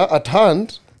tire at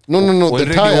hand. No. The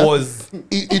Already tire was.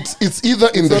 It's either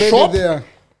in It's the already shop there.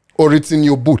 or it's in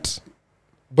your boot,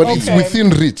 but it's Okay. within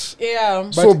reach. Yeah.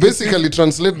 So But basically,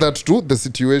 translate that to the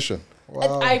situation.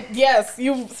 Yes,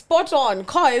 you've spot on.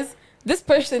 Cause this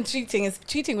person cheating is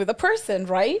cheating with a person,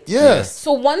 right? Yes.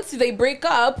 So once they break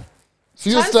up, So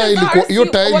your chances style, are, your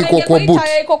si- tire wanaingia ilikuwa kwa hii boot.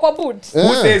 tire iko kwa boot.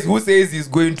 Who says he's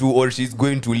going to or she's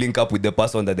going to link up with the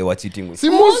person that they were cheating with? See,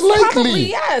 most Probably, likely.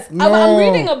 yes. I'm No.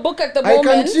 reading a book at the I can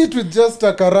moment. cheat with just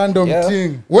like a random Yeah.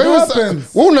 thing. Wewe It usa- happens.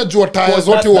 wewe unajua tire Because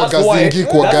zote wagazingi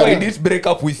kwa that's why I gari. did break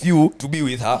up with you to be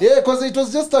with her. Yeah, because it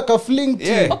was just like a fling thing.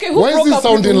 Yeah. Okay, who Why is broke this up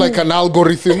sounding with like an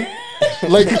algorithm?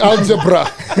 Like algebra.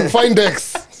 Find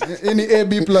X. Any A,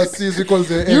 B plus C is equals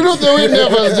to A. You know the way Nev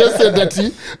has just said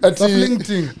that fling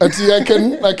thing.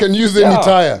 I can use any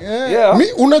tire. Yeah. Me,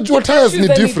 unajua tires Choose ni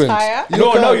any different. tire.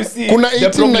 No, now you see. Kuna the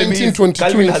 18, problem 19, is 22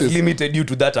 Calvin has inches. limited you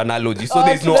to that analogy, so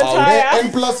there's to no the out. tire.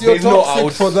 And plus, you're There's no toxic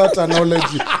out. for that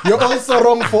analogy. You're also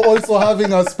wrong for also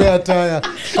having a spare tire.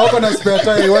 How can a spare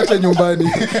tire iwache nyumbani?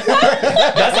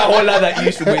 That's a whole other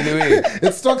issue, by the way.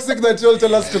 It's toxic that you'll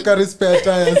tell us to carry spare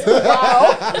tires.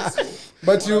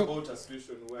 But you, About a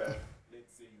situation where,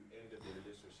 let's say, you ended the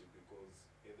relationship because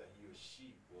either he or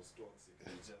she was toxic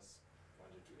and you just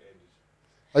wanted to end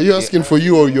it. Are you asking for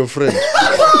you or your friend?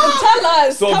 Tell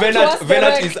us. So Come to Venat, us Venat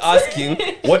direct. is asking,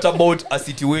 what about a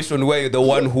situation where you're the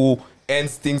one who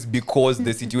ends things because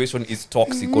the situation is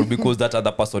toxic or because that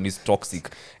other person is toxic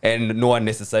and no one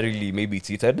necessarily maybe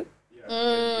cheated Yeah,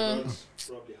 and you don't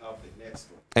probably have the next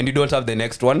one. and you don't have the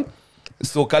next one?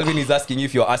 So Calvin is asking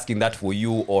if you're asking that for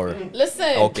you or...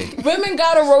 Listen, Okay. women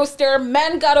got a roster,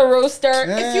 men got a roster.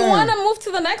 If you Yeah. want to move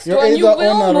to the next You're one, you either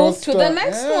on will a move to the roster.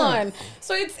 next Yeah. one.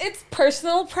 So it's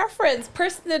personal preference.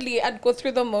 Personally, I'd go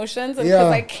through the motions and because yeah.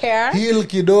 I care. Heal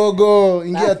kidogo,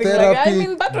 ingia nothing like therapy. I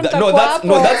mean, but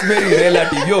that's very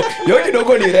relative. Yo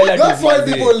kidogo ni relative. That's why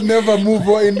manze. people never move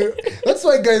on. That's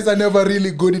why guys are never really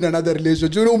good in another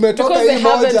relationship. Juu umetoka Because they hii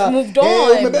moja, haven't moved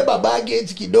on. umebeba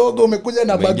baggage kidogo, umekuja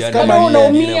na bags Umeingia kama ndani Kama ya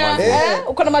nne. nyingine, unaumia, manze.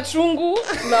 uko na machungu.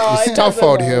 No, It's it tough doesn't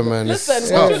out work. here, man. It's Listen,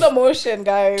 tough. go through the motion,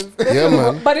 guys. Go Yeah, through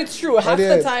the man. But it's true. Half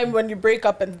yeah. the time when you break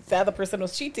up and the other person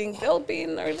was cheating, they'll be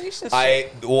in a relationship.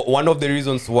 One of the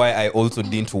reasons why I also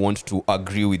didn't want to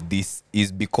agree with this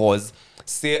is because,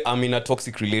 say I'm in a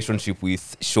toxic relationship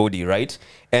with Shodi, right?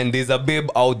 And there's a babe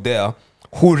out there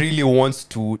who really wants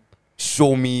to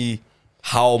show me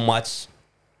how much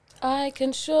I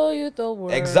can show you the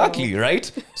world. exactly,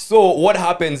 right? So what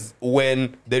happens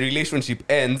when the relationship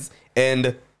ends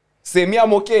and say me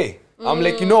I'm okay? I'm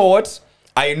like, you know what?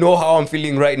 I know how I'm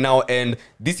feeling right now, and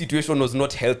this situation was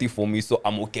not healthy for me, so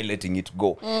I'm okay letting it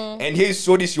go. And here's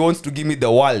Shodi, she wants to give me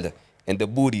the world and the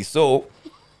booty. So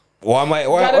why am I?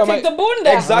 Why, Gotta why am take I- the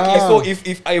bunda. Exactly. So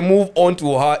if I move on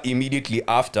to her immediately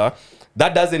after,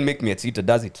 that doesn't make me a cheater,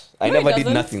 does it? I No, it never did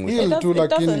doesn't. nothing with It her. Heal tu does-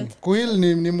 it lakini doesn't. kuheal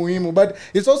ni muhimu, but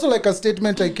it's also like a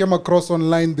statement I came across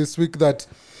online this week that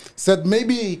said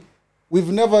maybe we've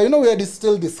never, we are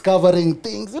still discovering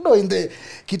things. In the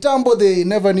Kitambo, they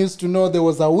never used to know there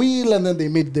was a wheel, and then they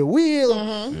made the wheel.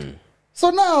 So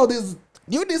now there's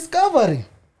new discovery.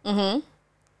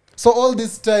 So all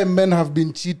this time, men have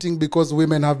been cheating because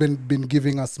women haven't been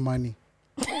giving us money.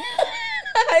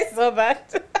 I saw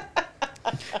that.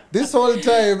 This whole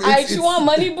time, You want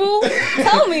money, boo?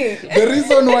 Tell me. the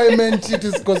reason why men cheat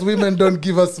is because women don't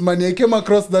give us money. I came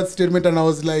across that statement and I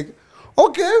was like,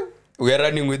 okay, We are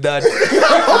running with that.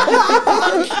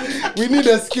 we need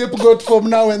a scapegoat from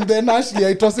now and then. Ashley,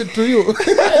 I toss it to you.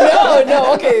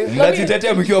 No, okay.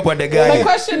 Mnajitetea mkiwa pande My gani?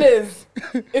 question is,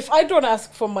 if I don't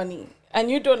ask for money and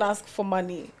you don't ask for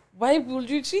money, why would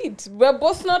you cheat? We're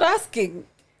both not asking.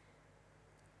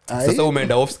 Sasa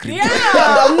umeenda off script. Yeah,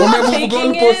 I'm not Umemove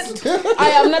taking goalpost. it. I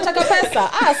am not taka pesa.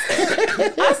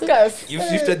 Ask us. You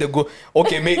shifted the goal.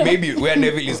 Okay, maybe where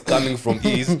Neville is coming from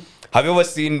is, have you ever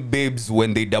seen babes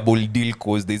when they double deal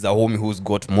because there's a homie who's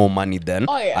got more money than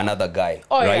another guy,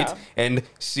 right? Yeah. And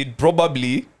she'd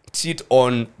probably cheat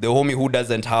on the homie who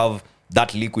doesn't have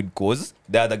that liquid cause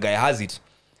the other guy has it.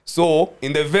 So,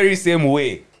 in the very same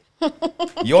way,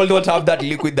 you all don't have that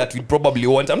liquid that we probably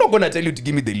want. I'm not going to tell you to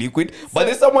give me the liquid, but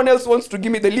there's someone else wants to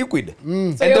give me the liquid. So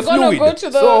and you're the gonna fluid. go to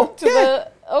the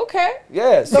okay.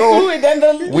 Yeah, The so fluid and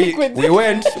the we liquid.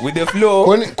 went with the flow.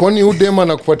 Kwani udema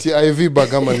na kupatia IV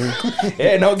bag ama nini?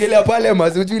 Naogelea pale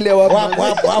mazuju ile wapi.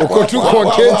 Uko tu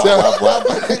kwa kecha.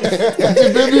 Ati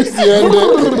baby usiende.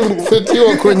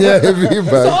 Setiwa kwenye IV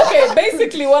bag. So okay,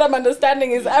 basically what I'm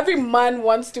understanding is every man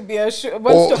wants to be wants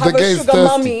to have the guy a is sugar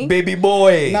thirsty. mommy. Baby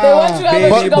boy. They want to have a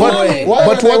Baby sugar boy. mommy.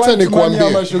 But wacha nikwambie.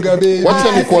 Wacha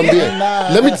Wacha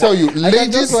nikwambie. Let me tell you, I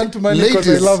just want money because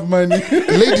I love money.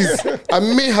 ladies, I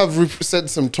may have said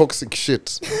some toxic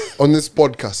shit on this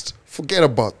podcast. Forget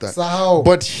about that. So how?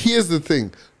 But here's the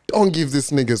thing. Don't give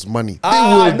these niggas money.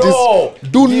 No.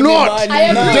 Do Give me not. money. I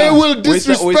agree. They will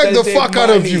disrespect the say fuck out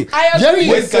of money. you. I agree.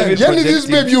 Yani this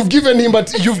babe you've given him,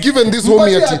 but you've given this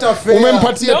homie Mpatie ati. hata fair.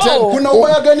 Umempatia No. 10. Kuna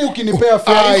ubaya gani ukinipea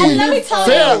fair? Ai. If you Let me live tell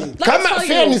Fair. you. Let me Kama tell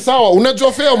fair you. ni sawa.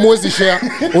 Unajua fair mwezi share.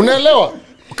 Unaelewa?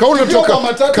 Kama unatoka Ukiwa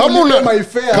matatu kama una ulipe my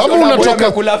fare. kama Wewe unatoka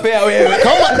umekula fea wewe.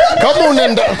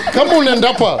 kama unaenda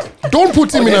hapa, don't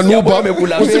put him in an Honestly, Uber.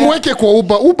 amekula fare. Usimweke kwa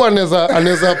Uber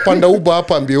anaweza panda Uber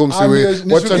hapa ambie msiwe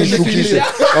Ambie, wacha nishukishe. nishukishe.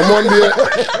 Amwambie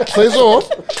sasa hizo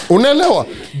unaelewa?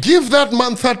 Give that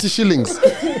man 30 shillings.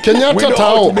 We Kenyatta know how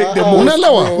tao. to make the most,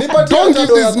 Unaelewa? Nipatie Don't hata give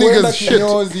do ya these kuenda niggas shit.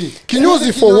 kinyozi.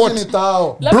 Kinyozi for what? ni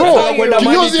tao. Let me Bro, tell you. Kwenda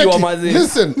kinyozi Money ati, mazee.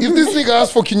 listen, if this nigga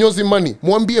asks for kinyozi money,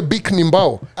 mwambie big ni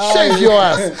mbao. Shave your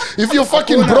ass. If you're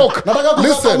fucking broke, Nataka kukaa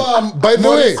listen, kama by the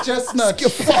way, Morris Chestnut.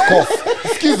 fuck off.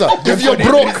 Skiza, if you're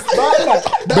broke,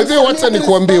 by the way, wacha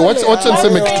nikuambie, wacha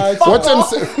niseme kitu,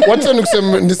 wacha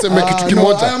niseme kitu No,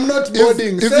 kimoja. I am not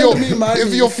boarding. If Send me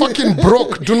money. you're fucking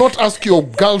broke, do not ask your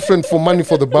girlfriend for money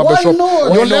for the barber Why shop.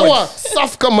 not? Nyolewa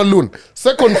safi kama loon.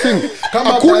 Second thing,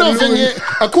 Kama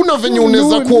hakuna venye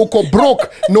unaweza kuwa uko broke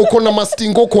na uko na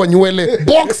mastingo kwa nywele.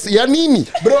 Box ya nini?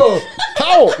 Bro,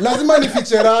 How? lazima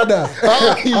nifiche rada.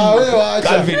 Wewe waacha.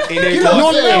 Calvin,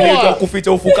 Nyolewa. inaitwa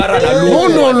kuficha ufukara na luku.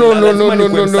 No, no, no, Lazima no, no,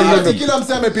 nikuwe no, no, no, msafi. Kila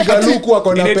msee amepiga luku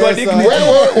ako na Inaitwa pesa. dignity.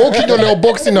 Wewe ukinyoleo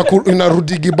box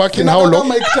inarudigi back in how long?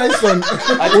 Mike Tyson.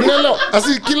 Unaelewa?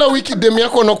 Asi kila wiki dem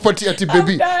yako anakupatia ati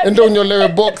baby enda unyolewe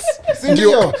box.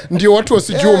 Ndio. Ndio watu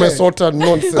wasijue umesota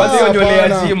nonsense. Kwanza hiyo nywele ya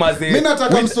Hapana. G mazee. Mimi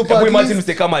nataka With- msupa hebu at imagine least.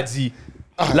 mse kama G.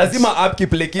 Lazima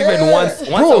upkeep like even once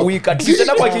Bro, a week at least. G-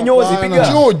 Enda kwa kinyozi Hapana.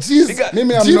 piga. Yo, jeez. Piga.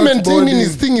 Mimi am G not maintaining boarding.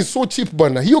 his thing is so cheap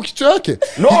bana. Hiyo kichwa yake.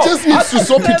 No, He just needs to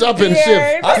soap it up and shave.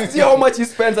 Ask G how much he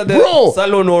spends at the Bro.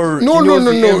 salon or No.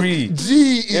 kinyozi every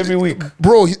G every week.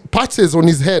 Bro, patches on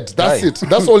his head. That's Aye. it.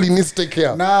 That's all he needs to take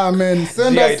care. Nah, man.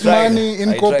 Send See, I us tried. money, I tried,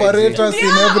 incorporate see. us in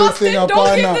Yeah, everything. Austin,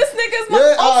 don't give Hapana. this niggas money.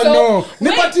 Yeah, Also, no. wait,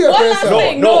 Nipatie one pesa. last No,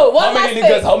 thing. no. one How last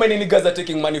many thing. niggas are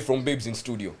taking money from babes in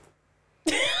studio?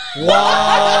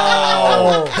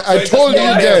 I told you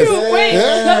Thank guys. you. Wait,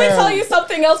 let me tell you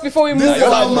something else before we move This is I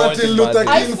how don't Martin want Luther it,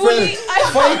 I King fully-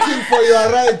 felt. Fighting for your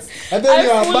rights. And then I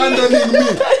you're fully- abandoning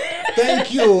me.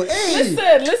 Thank you.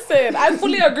 Hey. Listen. I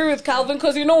fully agree with Calvin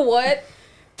because you know what?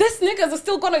 This niggas are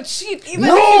still gonna cheat even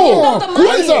No. if you give them the money.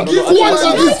 Kwanza,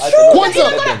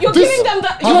 You're this, giving them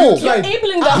Yo. you're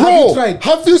enabling them. bro, tried?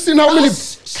 have you seen how many?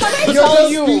 Can I You're tell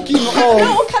just you? speaking of.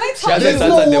 No, can I tell Yeah, There's you? that's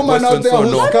no the woman out question, there so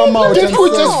who's no. come out Did and we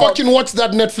said, just fucking watch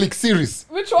that Netflix series?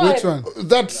 Which one? Which one?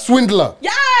 That Swindler.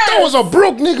 Yes. That was a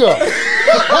broke nigga.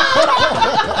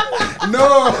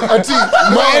 No. Ati,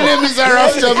 my enemies are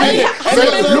after me.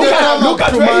 Look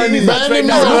at to where he money. is My at right enemies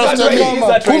now. are Look at after where me. he is at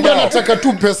right Kumbe now. nataka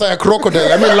tu pesa ya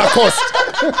crocodile. I mean Lacoste.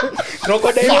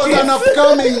 Crocodile He was teeth. an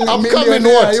upcoming Upcoming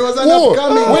millionaire. what? He was an Whoa.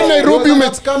 upcoming. When Nairobi he was an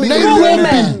met upcoming Nairobi.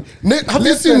 women. Have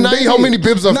you seen Nai how many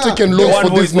babes have taken loans for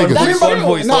this nigga? One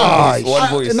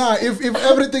voice. Nah, if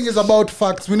everything is about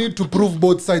facts, we need to prove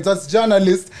both sides. As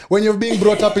journalists, when you're being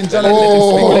brought up in journalism,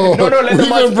 Oh, let the we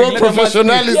man even brought speak, let the man speak.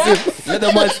 professionalism. Let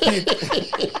the man speak.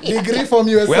 degree from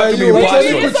We have to be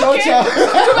USIU. impartial. It's okay.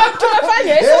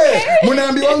 Tumefanya, it's okay.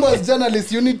 Munaambi wangu as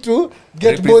journalists, you need to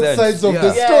get both Represent, sides of yeah. the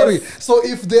Yes. story. So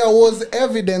if there was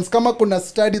evidence, kama kuna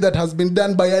study that has been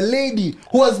done by a lady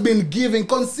who has been giving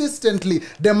consistently,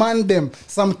 demand them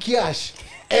some cash,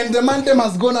 and the man them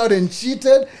has gone out and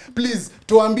cheated, please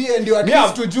tuambie ndio at Yeah.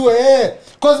 least tujue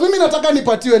cause mimi nataka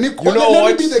nipatiwe ni know let me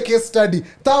what? be the case study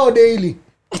Tao daily.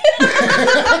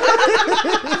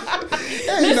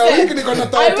 Hey, na wiki niko na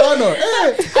Tao I will- tano.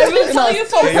 Hey. I will tell you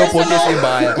from Hey, yo, poke personal.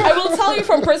 Simbaya. I will tell you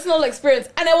from personal experience,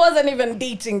 and I wasn't even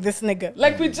dating this nigga.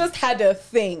 Like we just had a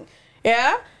thing.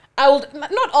 Yeah, I will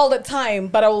not all the time,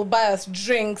 but I will buy us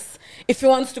drinks. If he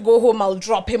wants to go home, I'll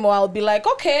drop him, or I'll be like,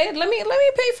 okay, let me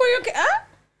pay for your. Huh?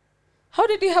 How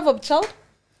did you have a child?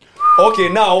 Okay,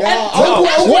 now.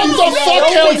 What the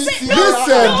fuck else?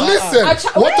 Listen.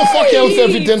 What the fuck else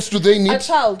evidence do they A need?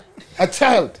 child. A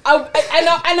child.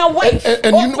 And a wife.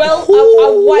 And you know- well, a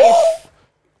wife.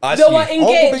 They were Ashley.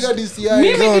 engaged. How big a DCI?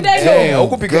 Mimi God did I know? Hey,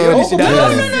 hukupika hiyo God. DCI. No,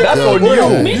 That's on Me you.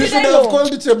 You did should I have know?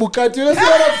 called it Chebukati. You know,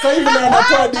 sasa hivi na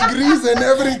anatoa degrees and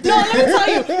everything. No, let me tell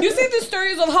you. You see the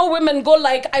stories of how women go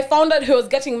like, I found out he was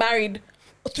getting married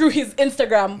through his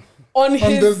Instagram on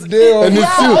his this day of- And he's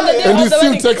still on the day and of he's the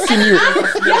still wedding. texting you.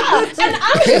 Yeah, and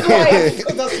I'm his wife.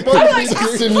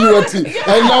 Texting you at it.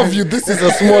 I love you. This is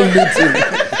a small meeting.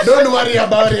 Don't worry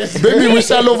about it. Baby, we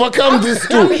shall overcome this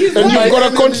too. his And wife. you've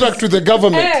got a contract with the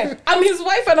government. I'm his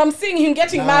wife and I'm seeing him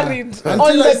getting married on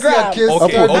Until I the see a ground. case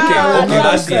Okay, study. okay,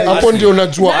 Ashley. Hapo ndio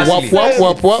unajua Ashley.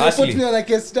 wap. Put Ashley. me on a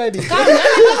case study.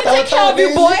 Take care of you,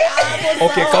 boy.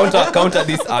 Okay, counter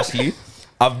this, Ashley.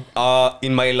 I've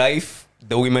in my life,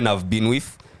 the women I've been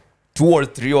with, 2 or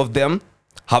 3 of them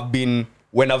have been,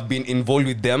 when I've been involved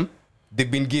with them, they've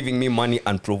been giving me money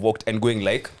unprovoked and going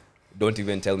like, don't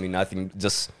even tell me nothing,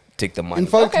 just take the money. In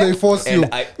fact, Okay. they force you.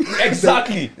 And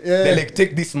exactly. Yeah. They like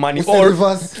take this money It's or the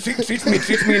reverse. treat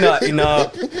me in a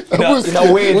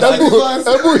way that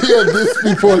Hebu hear these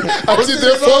people. Ati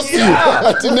they force you.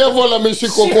 Ati Neville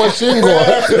ameshikwa kwa shingo.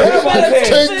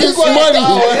 Take this money.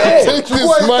 Take this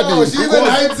She money. even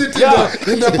hides it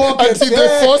in the pocket. Ati they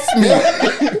force me.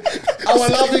 Our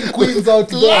loving queens out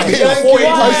there. I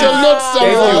shall not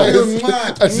stand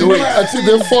Thank for you. this. Ati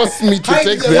they force me to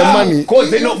take their money. because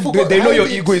they know your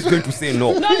ego is going to say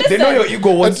no. They know your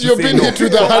ego wants Ati to you've say been no. hit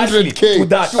with So 100K. Ashley, to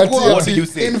that, Ati- what did you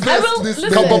say? I Invest will this.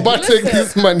 listen. Kababa, take Listen.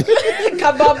 this money.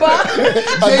 Kababa. At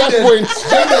that point,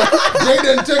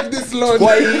 Jaden, take this loan.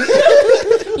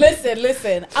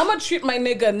 Listen. I'm gonna treat my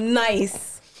nigga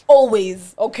nice.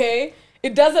 Always, okay?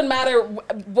 It doesn't matter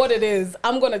what it is.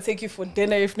 I'm gonna take you for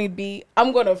dinner if need be.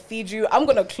 I'm gonna feed you. I'm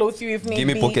gonna clothe you if need Give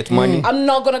me be. pocket money. I'm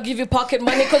not gonna give you pocket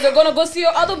money because you're gonna go see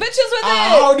your other bitches with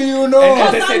How it. do you know?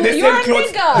 And the Cause same, the you're same a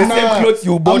clothes, nigga. the same clothes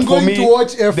you bought I'm for going me, to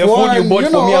watch the food you F1, bought you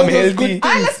for know, me, all I'm those healthy. good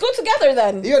Alright, let's go together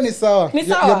then. Hiyo ni sawa. Ni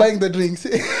You're sawa. buying the drinks.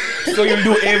 So you'll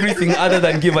do everything other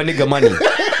than give a nigga money.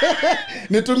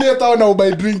 Nitumie tao na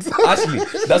ubuy drinks. Actually,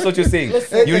 that's what you're saying.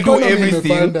 Listen. You'll do Economy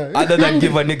everything imepanda. other than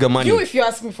give a nigga money. You, if you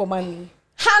ask me for money,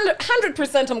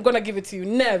 100% I'm gonna give it to you.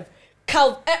 Nev,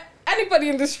 Cal, anybody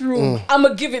in this room, I'm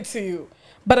gonna give it to you.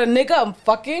 But a nigga I'm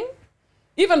fucking,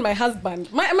 even my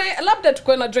husband, my lab that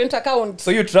going a joint account.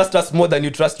 So you trust us more than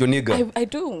you trust your nigga. I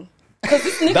do. Because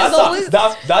this nigga's always.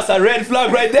 That's a red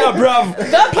flag right there, bruv.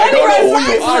 There are I plenty don't know red who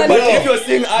you flags, are, man. but if you're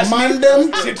saying Ashley,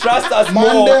 Mandem. she trusts us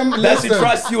Mandem, more than she listen.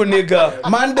 trusts you, nigga.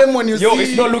 Mandem when you Yo, see.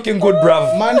 it's not looking good,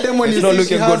 bruv. Mandem when It's you not see she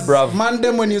looking has. good, bruv.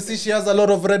 Mandem when you see she has a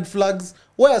lot of red flags.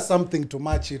 Wear something to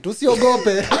match it.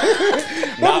 Usiogope.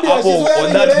 Now, Don't be like, she's Apo, wearing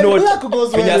on the that red note, black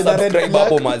goes well finya with the red subscribe black.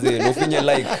 Apo maze, no finya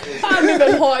like. I'm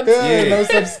even hot. Yeah, Yeah. now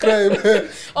subscribe. But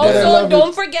I Also, love don't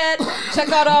it. forget, check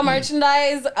out our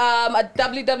merchandise at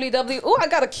www. Oh, I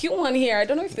got a cute one here. I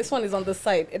don't know if this one is on the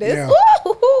site. It is. Yeah.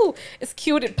 Ooh, it's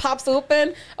cute. It pops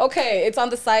open. Okay, it's on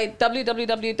the site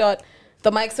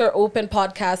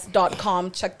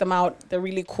www.themicsareopenpodcast.com. Check them out. They're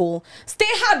really cool. Stay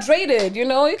hydrated. You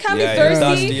know, you can't Yeah, be you're thirsty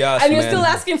thirsty ass, and you're man. still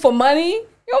asking for money.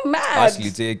 You're mad. Ashley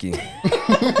take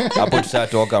Hapo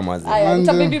tushatoka maze. I'm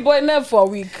a baby boy never for a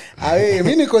week. Aye,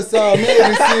 mi niko sawa, mi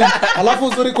receive. Alafu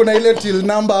uzuri kuna ile till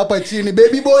number hapa chini.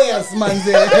 Baby boys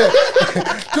manze.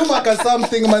 Tumaka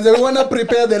something manze. We want to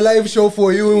prepare the live show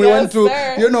for you. We Yes, want to,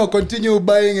 sir. continue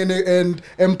buying and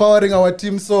empowering our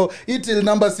team. So, hii till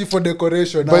number si for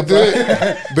decoration. But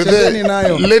hapa. Chezeni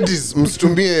nayo. ladies,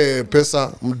 msitumie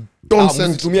pesa, don't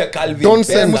send. msitumie Calvin Don't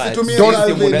pesa. send. Msitumie Don't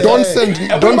Calvin. don't send.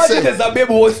 Don't Don't imagine send. there's a babe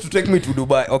who wants to take me to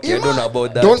Dubai. Okay, I don't know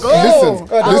about that. Don't listen.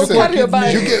 I'll carry your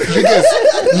bag. You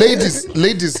guys,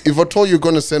 ladies, if at all you're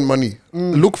gonna send money,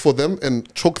 look for them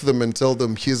and choke them and tell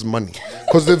them here's money,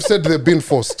 because they've said they've been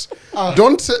forced.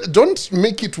 Don't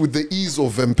make it with the ease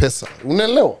of M-Pesa.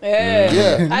 Unaelewa?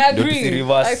 Yeah. I Don't see agree.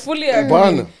 reverse. I fully agree.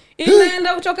 Bwana.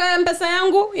 Inaenda kutoka mpesa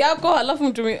yangu yako alafu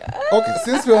mtumie. Okay,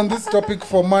 since we're on this topic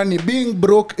for money, being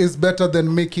broke is better than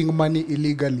making money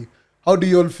illegally. How do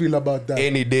you all feel about that?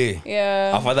 Any day.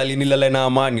 Yeah. Afadhali nilale na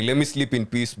amani. Let me sleep in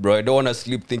peace, bro. I don't want to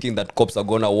sleep thinking that cops are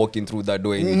gonna walk in through that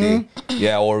door any day.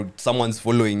 Yeah, or someone's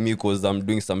following me because I'm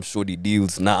doing some shoddy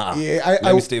deals. Nah. Yeah,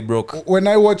 Let me stay broke. When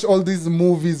I watch all these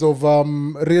movies of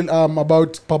real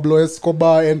about Pablo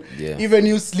Escobar and Yeah. even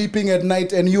you sleeping at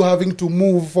night and you having to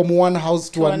move from one house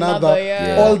to another,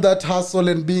 yeah. all that hustle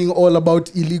and being all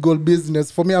about illegal business.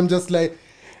 For me, I'm just like,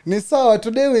 ni sawa,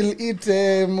 today we'll eat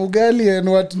ugali and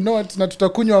what not, na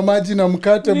tutakunywa maji na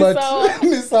mkate, Ni but sawa.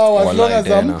 ni sawa as long Walai as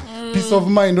I'm tena. peace of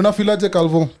mind. Unafilaje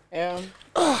Calvo? Yeah.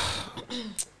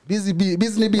 Busy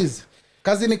ni busy.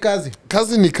 Kazi ni kazi.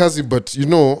 Kazi ni kazi, but you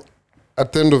know,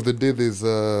 at the end of the day, there's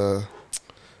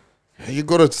you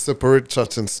gotta separate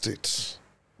church and state.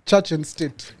 Church and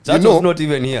state. That know- was not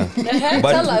even here.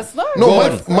 But- Tell us. No. No,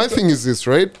 Go my thing is this,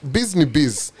 right? Business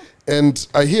biz. And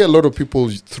I hear a lot of people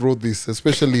throw this,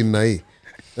 especially in Nai.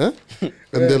 Huh? And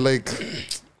they're like,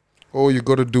 oh, you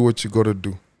got to do what you got to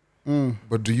do.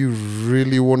 But do you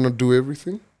really want to do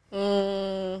everything?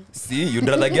 See, you'd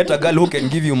rather get a girl who can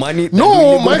give you money. than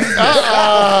No, do my.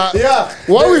 Yeah.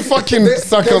 Why we fucking There's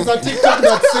suck a TikTok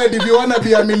that said if you want to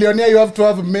be a millionaire, you have to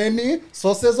have many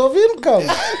sources of income.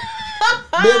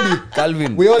 Baby,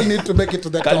 Calvin. we all need to make it to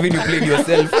the Calvin, you top. played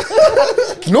yourself.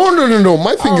 No.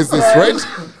 My thing is this, right?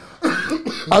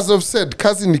 As I've said,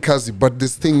 kazi ni kazi, but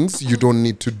there's things you don't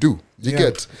need to do. You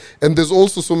get? And there's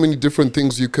also so many different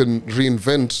things you can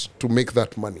reinvent to make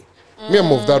that money. Me,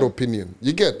 I'm of that opinion.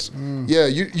 You get? Yeah,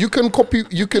 you can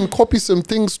copy some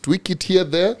things, tweak it here,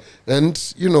 there, and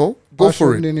go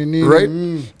for it. Passion, Right?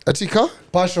 Atika?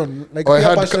 Passion. Like, Oh, I pia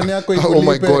had, passion yako oh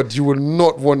my ikulipe. God, you will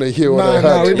not want to hear what I Nah,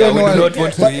 had. we Yeah, don't we know. do not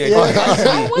want to hear.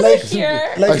 I wasn't here.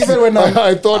 Like even when I'm...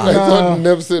 I thought Nah.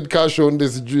 Nev said cash on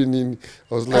this dream.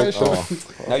 I was like, oh.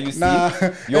 Now you see, Nah.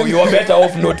 you are better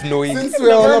off not knowing. Since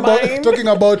we're all Never about mind. talking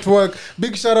about work,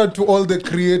 big shout out to all the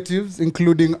creatives,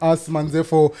 including us, Manze,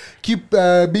 for keep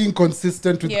being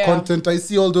consistent with Yeah. content. I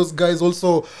see all those guys,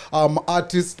 also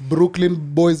artists. Brooklyn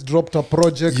Boys dropped a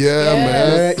project. Yeah,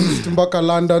 man. East Mbaka,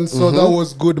 London. So that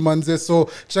was good, Manze. So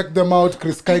check them out.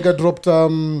 Chris Kaiga dropped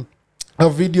a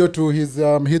video to his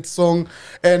hit song,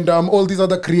 and all these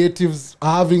other creatives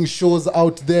are having shows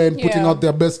out there and putting Yeah. out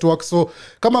their best work. So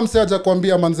kama mse haja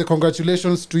kuambia, Manze,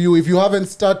 congratulations to you. If you haven't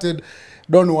started,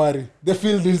 don't worry, the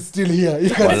field is still here. You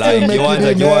can Walai, still make kiwanja-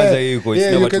 it in. kiwanja iko, it's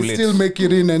Yeah, never you can too late. still make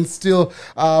it in and still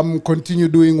continue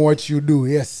doing what you do.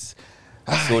 Yes.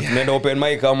 So tunaenda open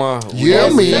mic ama we Yeah,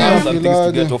 have- we man. have some things to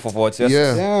Yeah. get off of our chest.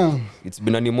 Yeah. Yeah. It's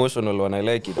been an emotional one. I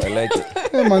like it.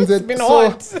 Hey, Manze, been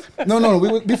hot.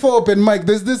 No. Before open mic,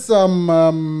 there's this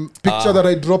picture that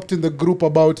I dropped in the group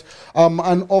about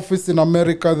an office in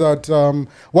America that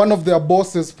one of their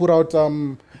bosses put out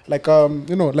like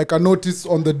a notice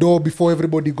on the door before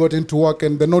everybody got into work,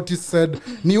 and the notice said,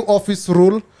 "New office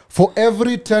rule: for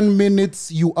every 10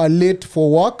 minutes you are late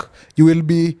for work, you will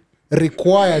be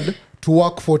required to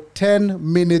work for 10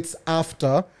 minutes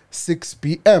after 6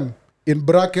 p.m. in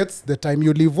brackets, the time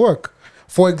you leave work.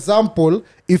 For example,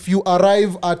 if you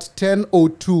arrive at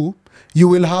 10:02, you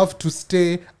will have to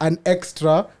stay an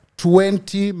extra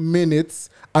 20 minutes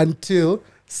until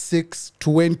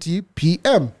 6:20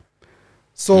 p.m.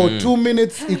 So 2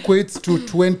 minutes equates to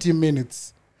 20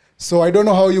 minutes. So I don't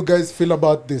know how you guys feel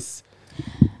about this.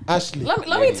 Ashley. Let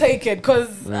me take it because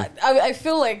I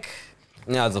feel like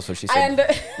Yeah, that's what she I,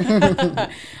 said.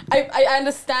 I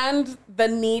understand the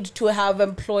need to have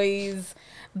employees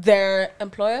there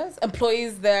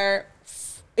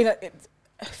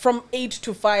from 8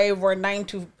 to 5 or 9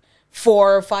 to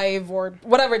 4 or 5 or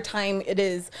whatever time it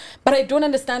is. But I don't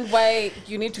understand why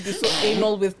you need to be so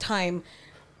anal with time.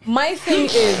 My thing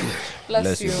is,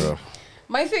 bless you, bro.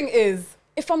 my thing is,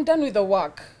 if I'm done with the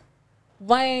work,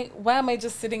 why am I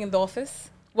just sitting in the office?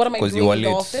 What am I 'Cause doing you are in the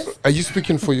late. office? Are you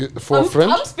speaking for a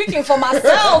friend? I'm speaking for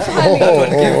myself, honey.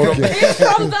 It's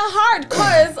from the heart,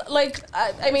 cause like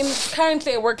I mean,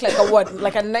 currently I work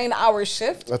like a 9-hour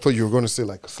shift, I thought you were going to say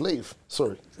like a slave.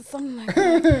 Sorry. something like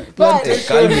that. But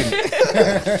Calvin,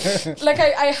 Like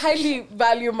I highly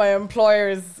value my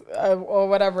employers or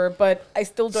whatever, but I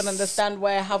still don't understand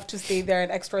why I have to stay there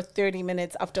an extra 30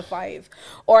 minutes after 5,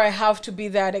 or I have to be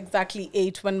there at exactly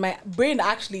 8 when my brain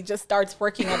actually just starts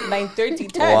working at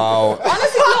 9:30, 10. Wow.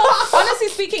 Honestly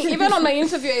speaking, even on my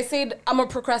interview, I said I'm a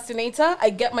procrastinator. I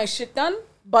get my shit done,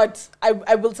 but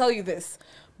I will tell you this.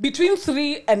 Between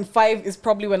 3 and 5 is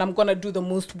probably when I'm going to do the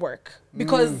most work.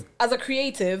 Because as a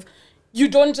creative, you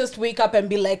don't just wake up and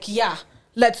be like, yeah,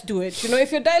 let's do it. You know,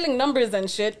 if you're dialing numbers and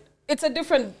shit, it's a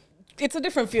different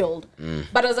field.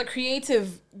 But as a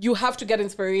creative, you have to get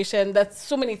inspiration. There's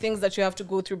so many things that you have to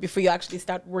go through before you actually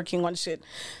start working on shit.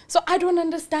 So I don't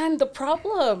understand the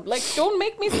problem. Like, don't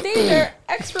make me stay there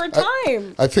extra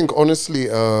time. I think honestly,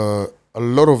 a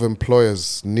lot of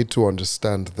employers need to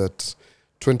understand that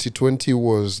 2020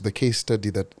 was the case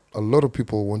study that a lot of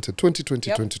people wanted.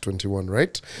 2020, 2021,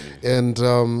 right? And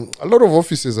a lot of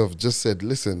offices have just said,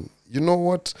 listen, you know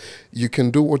what? You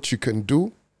can do what you can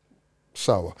do.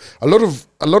 Sour. A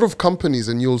lot of companies,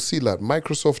 and you'll see that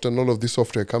Microsoft and all of these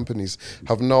software companies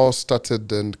have now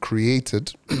started and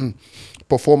created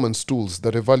performance tools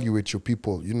that evaluate your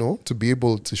people, you know, to be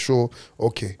able to show,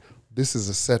 okay, this is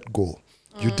a set goal.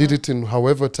 You did it in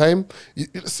however time.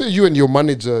 Say you and your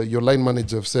manager, your line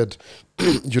manager have said,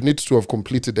 you need to have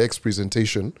completed X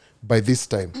presentation by this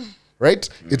time, right?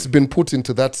 It's been put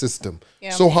into that system.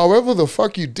 Yeah. So however the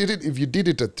fuck you did it, if you did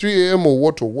it at 3 a.m. or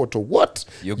what,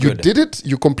 You're you good. did it,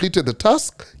 you completed the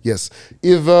task, yes.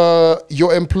 If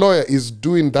your employer is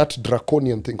doing that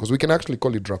draconian thing, because we can actually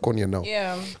call it draconian now,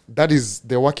 Yeah. that is,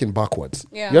 they're working backwards.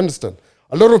 Yeah. You understand?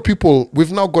 A lot of people,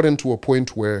 we've now gotten to a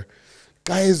point where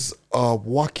guys are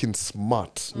working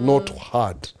smart, not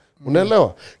hard.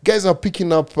 Unaelewa? Guys are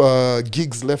picking up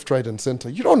gigs left, right, and center.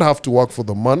 You don't have to work for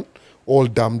the man all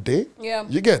damn day. Yeah.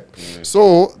 You get?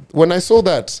 So when I saw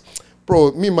that,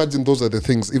 bro, me imagine those are the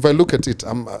things. If I look at it,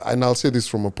 and I'll say this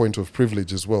from a point of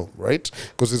privilege as well, right?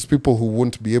 Because it's people who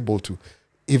won't be able to.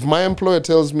 If my employer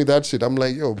tells me that shit, I'm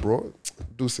like, yo, bro,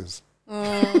 deuces.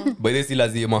 But this is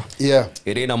lazima. Yeah.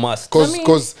 It ain't a must.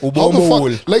 Because how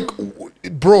the fuck, like,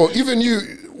 bro, even you,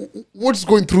 what's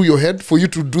going through your head for you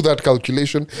to do that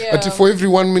calculation? Yeah. At for every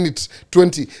 1 minute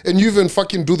 20, and you even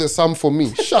fucking do the sum for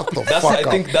me. Shut the That's fuck I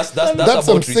up. think that's That's about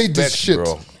some sadist respect, shit.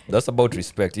 bro. That's about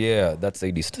respect. Yeah, that's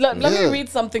sadist. Let me Yeah. read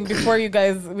something before we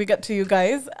get to you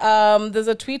guys. There's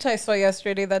a tweet I saw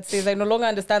yesterday that says, I no longer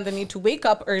understand the need to wake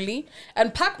up early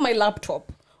and pack my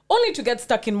laptop only to get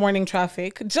stuck in morning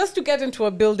traffic just to get into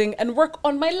a building and work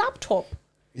on my laptop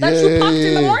that you packed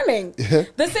in the morning. Yeah.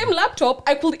 The same laptop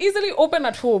I could easily open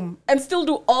at home and still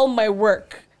do all my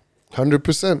work.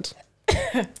 100%.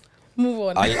 Move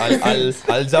on.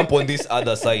 I'll jump on this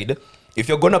other side. If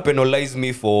you're gonna penalize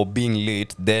me for being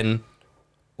late, then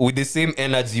with the same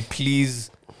energy,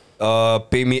 please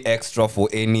pay me extra for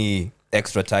any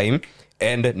extra time,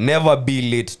 and never be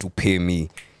late to pay me.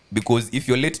 Because if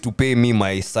you're late to pay me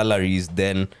my salaries,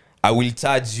 then I will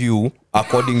charge you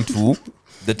according to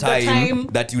the time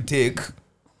that you take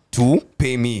to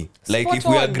pay me. Like Spot if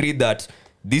we on. agree that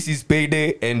this is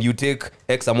payday and you take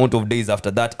X amount of days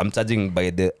after that, I'm charging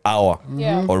by the hour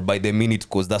Yeah. or by the minute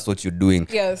because that's what you're doing.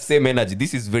 Yes. Same energy.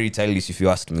 This is very childish if you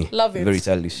ask me. Love it. Very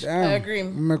childish. Damn. I agree.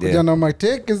 Mmekuja Yeah. na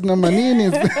matekes na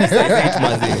manini.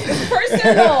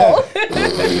 Personal.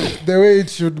 The way it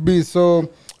should be. So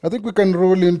I think we can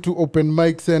roll into open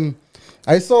mics, and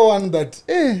I saw one that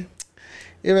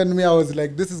even me, I was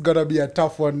like, this is gonna be a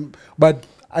tough one, but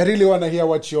I really want to hear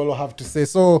what you all have to say.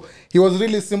 So he was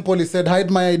really simple. He said, hide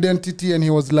my identity, and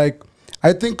he was like,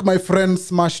 I think my friend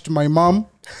smashed my mom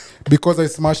because I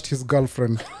smashed his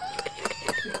girlfriend.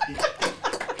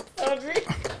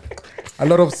 A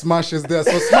lot of smashes there.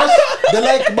 So smash the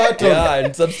like button. Yeah,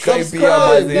 and subscribe.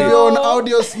 Subscribe. If Yeah, you're on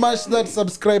audio, smash that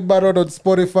subscribe button on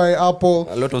Spotify, Apple.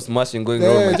 a lot of smashing going Yeah,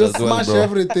 on just as well, smash bro.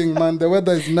 everything, man. The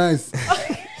weather is nice.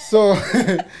 So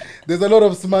there's a lot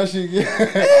of smashing.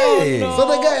 Hey. So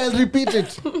the guy has repeated.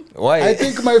 Why? I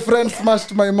think my friend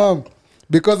smashed my mom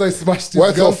because I smashed his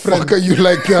Why the girlfriend. fuck are you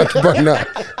like that, bana?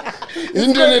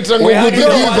 Internet and We had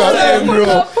Google it the first time,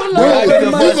 bro. Pull We had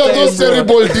it the These first are those time,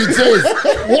 bro. terrible DJs.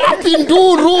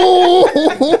 Wapinduru.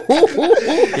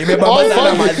 Imebamba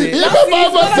sana mazi.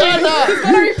 Imebamba sana. He's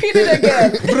gonna repeat it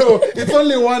again. Bro, it's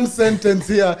only one sentence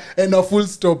here and a full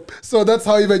stop. So that's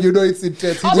how even you know it's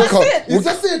intense. He Oh, just- that's it. It's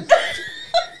just it.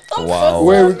 Wow.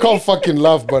 Wait, we can't fucking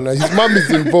laugh, bana. His mom is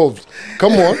involved.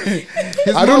 Come on.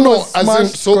 His I don't mom know. was As in,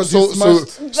 smashed 'cause he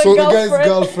smashed so the guy's girlfriend.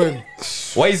 girlfriend.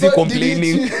 Why is he So did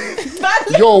complaining? That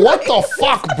Yo, what the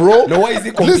fuck, bro? No, why is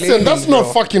he complaining, Listen, that's bro?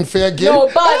 not fucking fair game. No,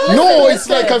 but No, listen, it's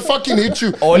like I fucking hit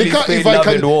you. All is Nika, fair in love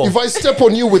and war. if I step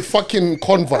on you with fucking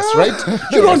Converse, right?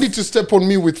 You don't need to step on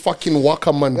me with fucking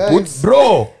Wakaman boots.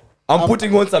 Bro, I'm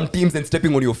putting on some teams and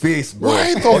stepping on your face, bro.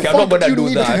 Why the Okay, I'm not fuck gonna you do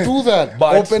need that. to do that?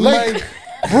 But Open Like, mic.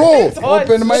 bro,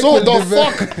 Open mic. so will the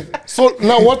develop- fuck? So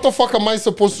now what the fuck am I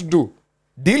supposed to do?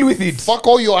 deal with it. Fuck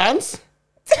all your ants?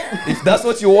 If that's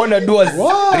what you wanna do as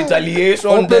What? retaliation,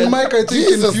 Open then mic, I think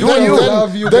Jesus, in future we'll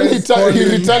have you then he, guys call he in.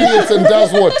 retaliates and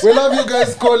does what? We'll have you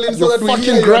guys call in so Your that we fucking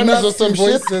hear your grannies or nasty some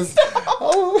shit? voices.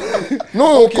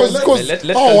 No, because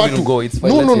Let Calvin go, it's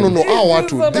fine, no, let no, him. no, no. Jesus,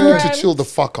 Awatu, they need to Abraham. chill the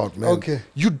fuck out, man. Okay.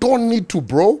 You don't need to,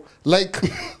 bro. Like,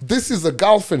 this is a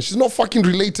girlfriend. She's not fucking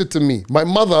related to me. My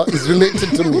mother is related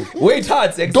to me. wait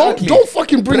hearts, exactly. Don't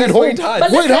fucking bring Press it home. wait hard.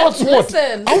 But Wait, listen, how's what?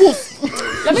 listen. I will.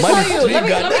 Let me Man tell is you.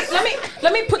 triggered.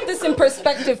 Let me put this in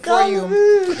perspective for you.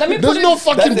 Let me There's put no it.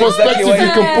 fucking That's exactly perspective why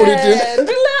you can put it in.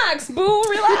 Relax, boo.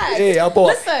 Relax. Hey, Apo,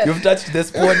 Listen. you've touched the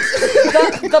spot.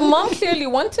 The mom clearly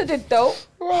wanted it though.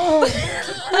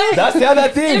 That's the other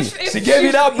thing. She gave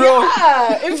it up, bro.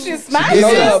 Yeah, if she smashed gave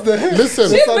it it. up. Listen,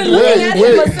 She's been looking at it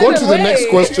wait. a Go to certain the next way.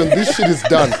 question. This shit is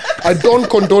done. I don't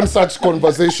condone such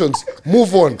conversations.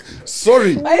 Move on.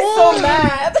 Sorry. I'm so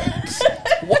mad.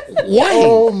 Why?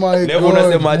 Oh my Never god.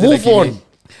 unasemaje Move lakini.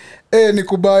 on. Ni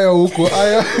kubaya huko.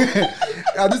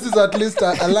 This is at least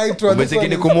a light one. This Umecheki one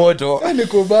ni is- kumoto. Ni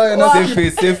kubaya. Na Safe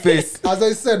face, safe face. as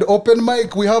I said, open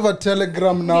mic, we have a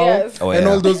telegram now Yes. Oh, and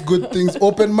yeah. all those good things.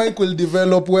 Open mic will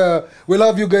develop where we'll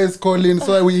have you guys call in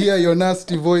so we hear your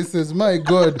nasty voices. My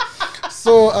God.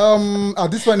 So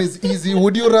this one is easy.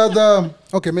 Would you rather,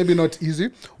 okay, maybe not easy.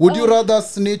 Would you rather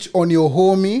snitch on your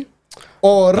homie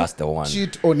or That's the one.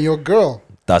 cheat on your girl?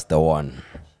 That's the one.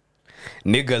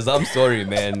 Niggas, I'm sorry,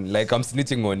 man. Like, I'm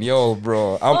snitching on y'all,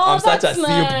 bro. I'm such a that's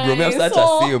simp, bro. Me, I'm such nice.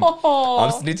 a simp.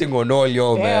 I'm snitching on all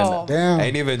y'all, man. Damn. I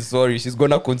ain't even sorry. She's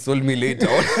gonna console me later.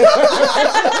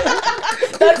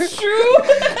 That's true.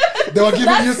 They were giving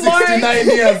you That's smart. 69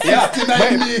 years. Yeah,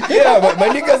 69 years. yeah, but my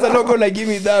niggas are not gonna give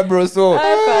me that, bro. So,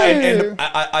 High five.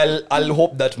 and I'll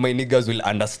hope that my niggas will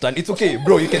understand. It's okay,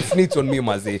 bro. You can snitch on me,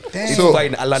 Mazi. It's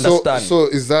fine. I'll understand. So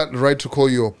is that right to call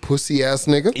you a pussy ass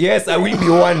nigga? Yes, I will be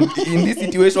one. In this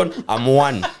situation, I'm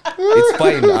one. It's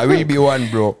fine. I will be one,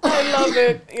 bro. I love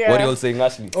it. Yeah. What are you saying,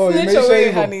 Ashley? Oh, you Snitch may away, shave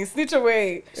him. honey. Snitch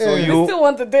away. So We you still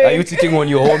want the are you dick. cheating on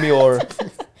your homie or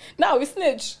No, we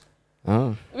snitch.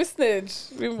 We snitch.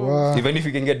 We move. Wow. even if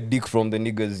you can get dick from the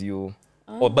niggas you?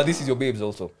 Oh, but this is your babes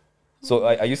also. So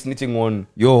are you snitching on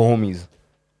your homies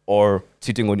or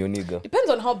cheating on your nigga? Depends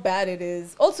on how bad it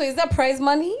is. Also, is that prize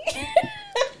money?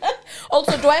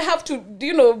 Also, do I have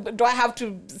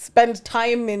to spend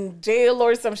time in jail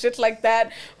or some shit like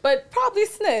that? But probably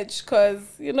snitch, because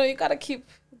you gotta keep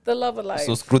the love alive.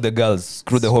 So screw the girls,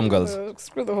 screw the home girls.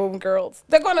 Screw the home girls.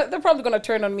 They're probably gonna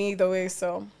turn on me either way.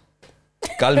 So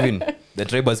Calvin, the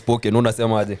tribe has spoken.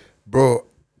 Unasemaje? Bro,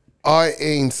 I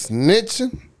ain't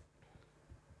snitching.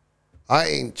 I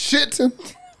ain't shitting.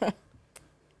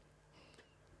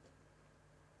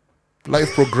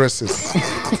 Life progresses.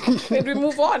 and we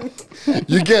move on.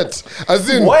 You get, as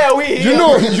in, Why are we here? You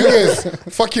know, you guys,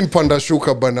 fucking panda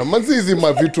shuka bana. Manzi hizi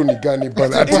mavitu ni gani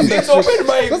bana. Ati- It's open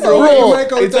mic, That's bro. a Bro,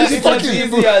 mic out It's there. as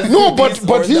easy as No, this but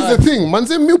or here's that. the thing.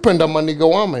 Manze mi upenda maniga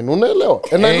wama, unaelewa?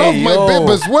 And I love my yo. babe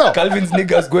as well. Calvin's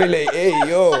niggas going like, hey,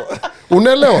 yo.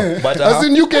 Unaelewa? But, As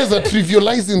in, you guys are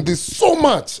trivializing this so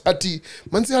much. Ati,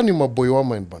 manze hani maboy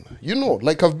wama bana. You know,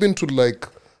 like I've been to like,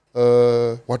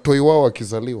 watoi wao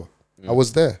wakizaliwa. I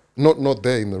was there. Not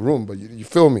there in the room, but you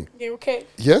feel me? You okay?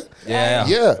 Yeah? Yeah.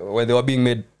 Yeah. When they were being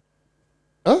made.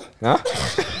 Huh? Huh?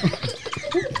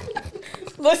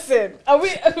 Listen, are we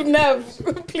Nev?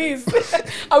 Please,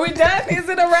 are we done? Is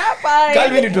it a wrap?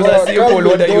 Calvin, it was Wow, a simple. Calvin,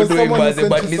 What are there you was doing, someone who Baze? sent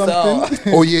But you Nisa.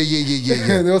 something. Oh,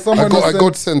 yeah. There was someone I who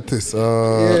got sent this.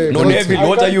 Yeah. No, Neville,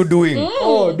 what are you doing?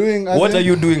 Oh, doing. as What in- are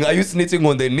you doing? Are you snitching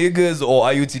on the niggas or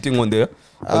are you cheating on the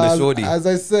shorty? As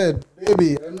I said,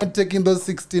 baby, I'm not taking those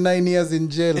 69 years in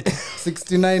jail.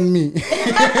 69 me.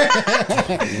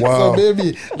 Wow. So,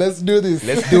 baby, let's do this.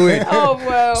 Let's do it. Oh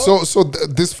well. So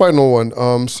this final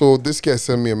one. So this guy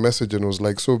sent me a message and was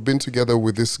like, so we've been together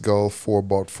with this girl for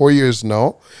about 4 years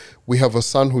now. We have a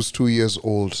son who's 2 years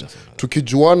old.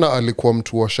 Tukijuana alikuwa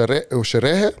mtu wa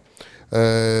sherehe.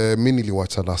 Mi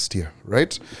niliwacha last year,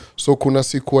 right? So kuna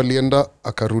siku alienda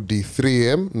akarudi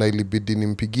 3 am na ilibidi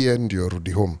nimpigie ndio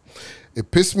arudi home. It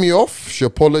pissed me off. She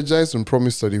apologized and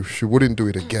promised that she wouldn't do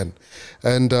it again.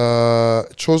 And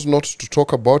chose not to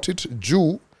talk about it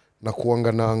juu na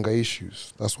kuanga na anga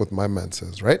issues. That's what my man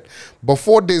says, right? But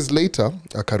 4 days later,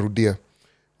 akarudia.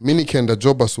 Mi nikaenda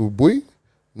job asubuhi,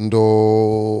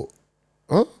 ndo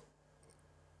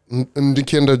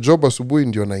ndikienda job asubuhi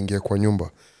ndio naingia kwa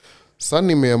nyumba. Sa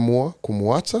nimeamua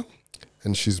kumwacha,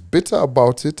 and she's bitter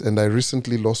about it, and I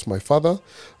recently lost my father,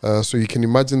 so you can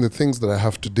imagine the things that I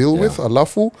have to deal with.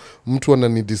 Alafu mtu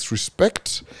anani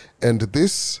disrespect, and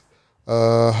this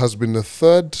has been the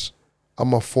third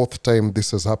ama fourth time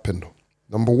this has happened.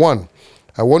 Number one,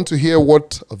 I want to hear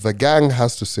what the gang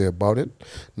has to say about it.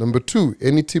 Number two,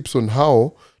 any tips on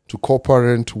how to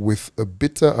co-parent with a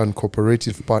bitter and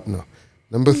cooperative partner.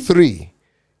 Number three,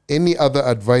 any other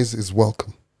advice is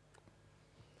welcome.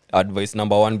 Advice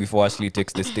number one before Ashley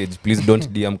takes the stage: please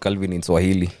don't DM Calvin in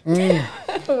Swahili.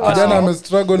 Jana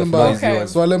amestruggle mbaya. Okay.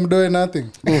 Swale mdoe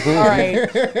nothing. All right.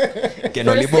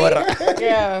 Kenoli bora.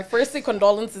 Yeah. Firstly,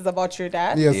 condolences about your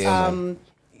dad. Yes. Yeah,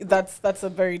 That's a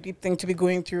very deep thing to be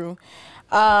going through.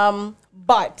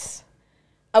 But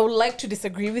I would like to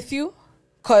disagree with you,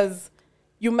 because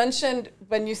you mentioned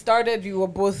when you started, you were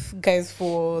both guys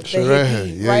for the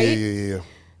hippie, right? Yeah.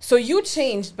 So you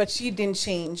changed, but she didn't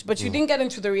change. But you didn't get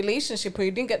into the relationship, or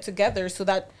you didn't get together so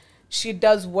that she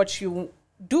does what you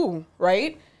do,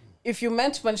 right? If you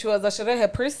meant when she was a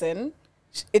sherehe person,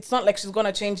 it's not like she's going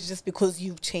to change just because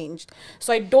you've changed.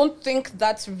 So I don't think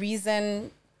that's reason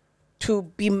to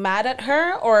be mad at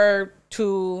her or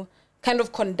to kind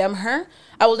of condemn her.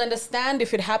 I would understand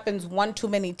if it happens one too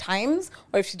many times,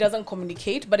 or if she doesn't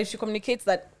communicate. But if she communicates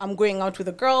that I'm going out with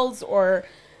the girls, or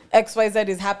XYZ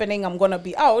is happening, I'm gonna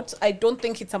be out, I don't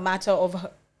think it's a matter of,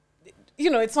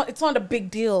 it's not a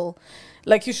big deal.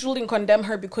 Like, you shouldn't condemn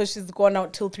her because she's gone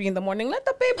out till 3 a.m. Let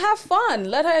the babe have fun.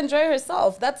 Let her enjoy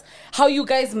herself. That's how you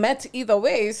guys met either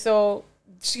way. So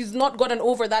she's not gotten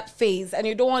over that phase, and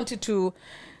you don't want it to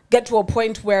get to a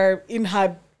point where in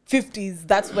her 50s,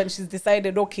 that's when she's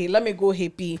decided, okay, let me go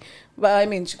hippie. Well, I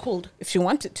mean, she could if she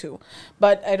wanted to,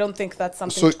 but I don't think that's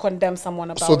something to condemn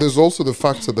someone about. So there's also the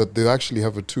factor that they actually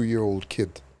have a 2-year-old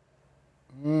kid.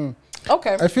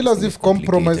 Okay. I feel as if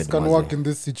compromise complicated, can Mazi. work in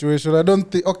this situation. I don't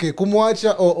think, okay,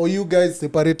 kumwacha or you guys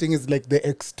separating is like the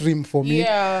extreme for me.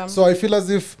 Yeah. So I feel as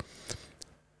if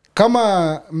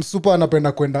kama msupa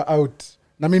anapenda kwenda out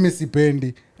na mimi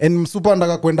sipendi, and msupa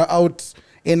anataka kwenda out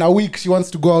in a week, she wants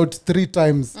to go out 3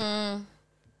 times.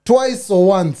 Twice or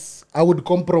once, I would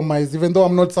compromise, even though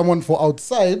I'm not someone for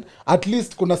outside. At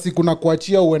least kuna siku na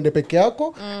kuachia uende peke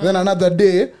yako. Then another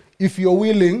day, if you're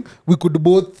willing, we could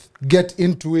both get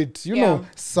into it. You know,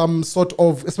 some sort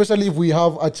of, especially if we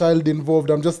have a child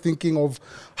involved. I'm just thinking of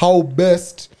how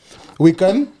best we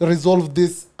can resolve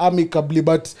this amicably.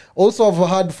 But also I've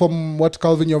heard from what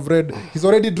Calvin you've read, he's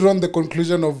already drawn the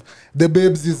conclusion of the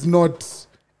babes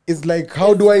is like,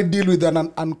 how do I deal with an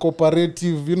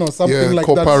uncooperative, something like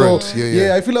that. co-parent. So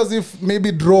Yeah. I feel as if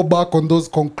maybe draw back on those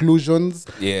conclusions.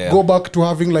 Yeah. Go back to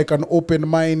having like an open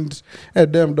mind. Hey,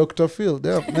 damn, Dr. Phil.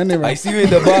 Damn. Anyway. I see you in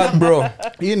the bag, bro.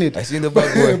 In it. I see in the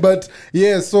bag, boy. But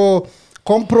yeah, so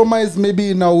compromise maybe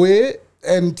in a way,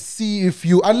 and see if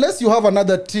unless you have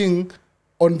another thing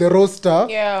on the roster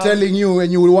telling you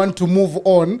and you will want to move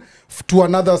on to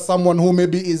another someone who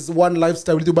maybe is one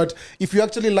lifestyle with you. But if you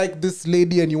actually like this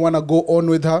lady and you want to go on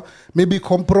with her, maybe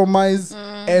compromise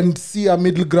and see a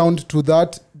middle ground to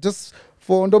that, just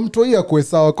for ndomtoia kwe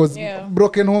sawa, because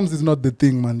broken homes is not the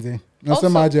thing, manze.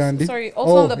 Nasemaje, Andy?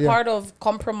 Also on the part of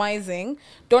compromising,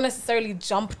 don't necessarily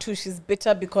jump to she's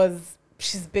bitter because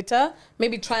she's bitter.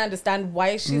 Maybe try and understand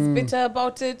why she's bitter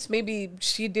about it. Maybe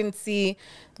she didn't see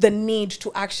the need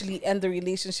to actually end the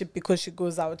relationship because she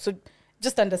goes out. So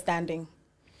just understanding.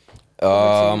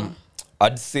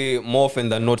 I'd say more often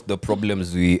than not, the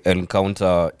problems we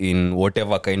encounter in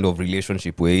whatever kind of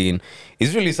relationship we're in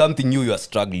is really something you are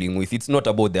struggling with. It's not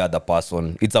about the other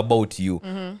person. It's about you.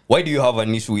 Why do you have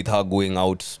an issue with her going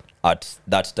out at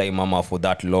that time, mama, for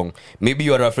that long? Maybe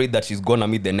you're afraid that she's gonna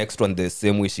meet the next one the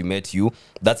same way she met you.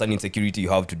 That's an insecurity you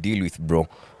have to deal with, bro.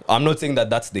 I'm not saying that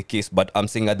that's the case, but I'm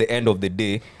saying at the end of the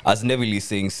day, as Neville is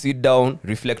saying, sit down,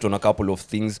 reflect on a couple of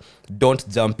things. Don't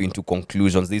jump into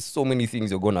conclusions. There's so many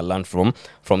things you're gonna learn from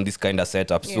this kind of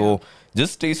setup. So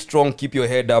just stay strong, keep your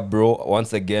head up, bro.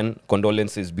 Once again,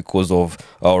 condolences because of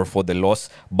or for the loss,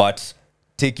 but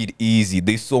take it easy.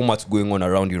 There's so much going on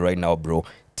around you right now, bro.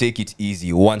 Take it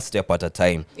easy, one step at a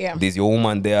time. There's your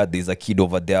woman there, there's a kid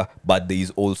over there, but there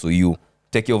is also you.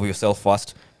 Take care of yourself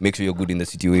first. Make sure you're good in the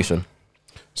situation.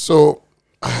 So,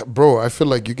 bro, I feel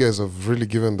like you guys have really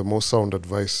given the most sound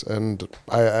advice, and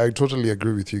I totally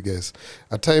agree with you guys.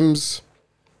 At times,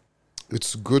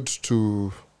 it's good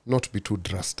to not be too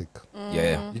drastic.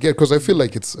 Yeah. You get, because I feel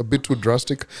like it's a bit too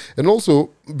drastic. And also,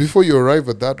 before you arrive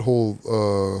at that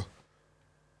whole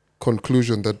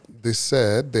conclusion that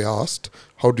they asked,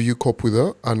 how do you cope with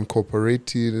a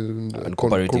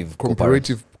cooperative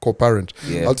co-parent?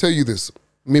 Yeah. I'll tell you this.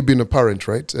 Me being a parent,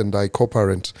 right, and I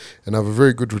co-parent, and I have a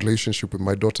very good relationship with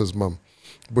my daughter's mom.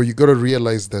 But you got to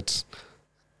realize that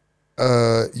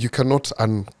you cannot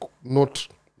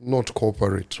not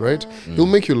cooperate, right? It'll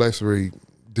make your life very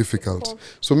difficult.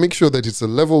 So make sure that it's a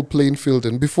level playing field,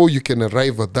 and before you can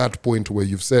arrive at that point where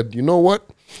you've said, you know what,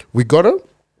 we gotta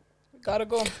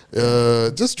go.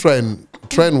 just try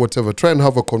and whatever, try and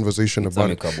have a conversation about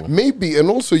amicable. it. Maybe, and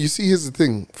also you see, here's the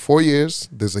thing: 4 years,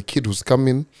 there's a kid who's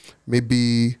coming.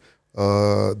 Maybe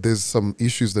there's some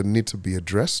issues that need to be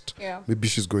addressed. Yeah. Maybe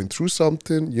she's going through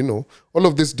something. All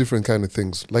of these different kind of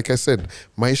things. Like I said,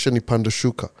 maisha ni panda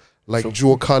shuka. Like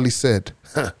Jua Kali said.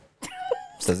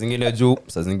 Saa zingine juu,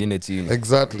 saa zingine chini.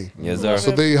 Exactly. Yes, sir.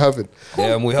 So there you have it.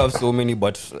 We have so many,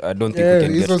 but I don't think we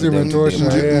can get to them. Another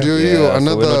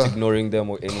So we're not ignoring them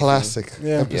or anything. classic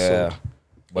episode. Yeah.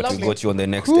 But Lovely. we got you on the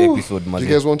next episode, Do Mazi. you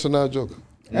guys want another joke?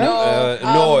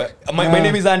 No. My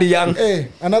name is Andy Young. Hey,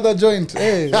 another joint.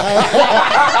 Hey,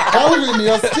 Alvin,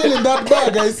 you're still in that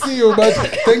bag. I see you. But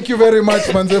thank you very much,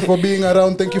 Manze, for being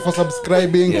around. Thank you for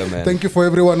subscribing. Yeah, man. Thank you for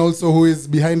everyone also who is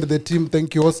behind the team.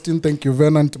 Thank you, Austin. Thank you,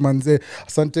 Venant, Manze.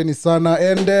 Asanteni sana.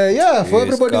 And for Yes,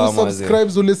 everybody who come, Manze.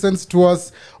 subscribes, who listens to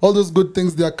us, all those good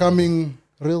things, they are coming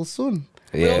real soon.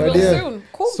 Yeah. Real Yeah. soon.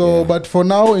 Cool. So, but for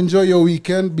now, enjoy your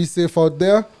weekend. Be safe out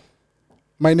there.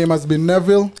 My name has been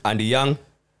Neville. Andy Young.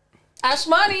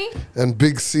 Ashmani. And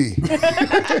Big C.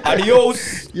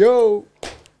 Adios. Yo,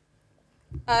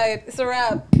 Alright, it's a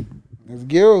wrap. let's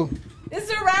go. It's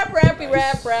a rappy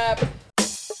rap.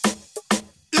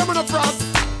 Yeah, me no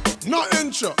frost, no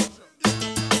intro.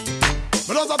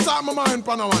 But those are time my mind,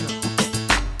 Panawana.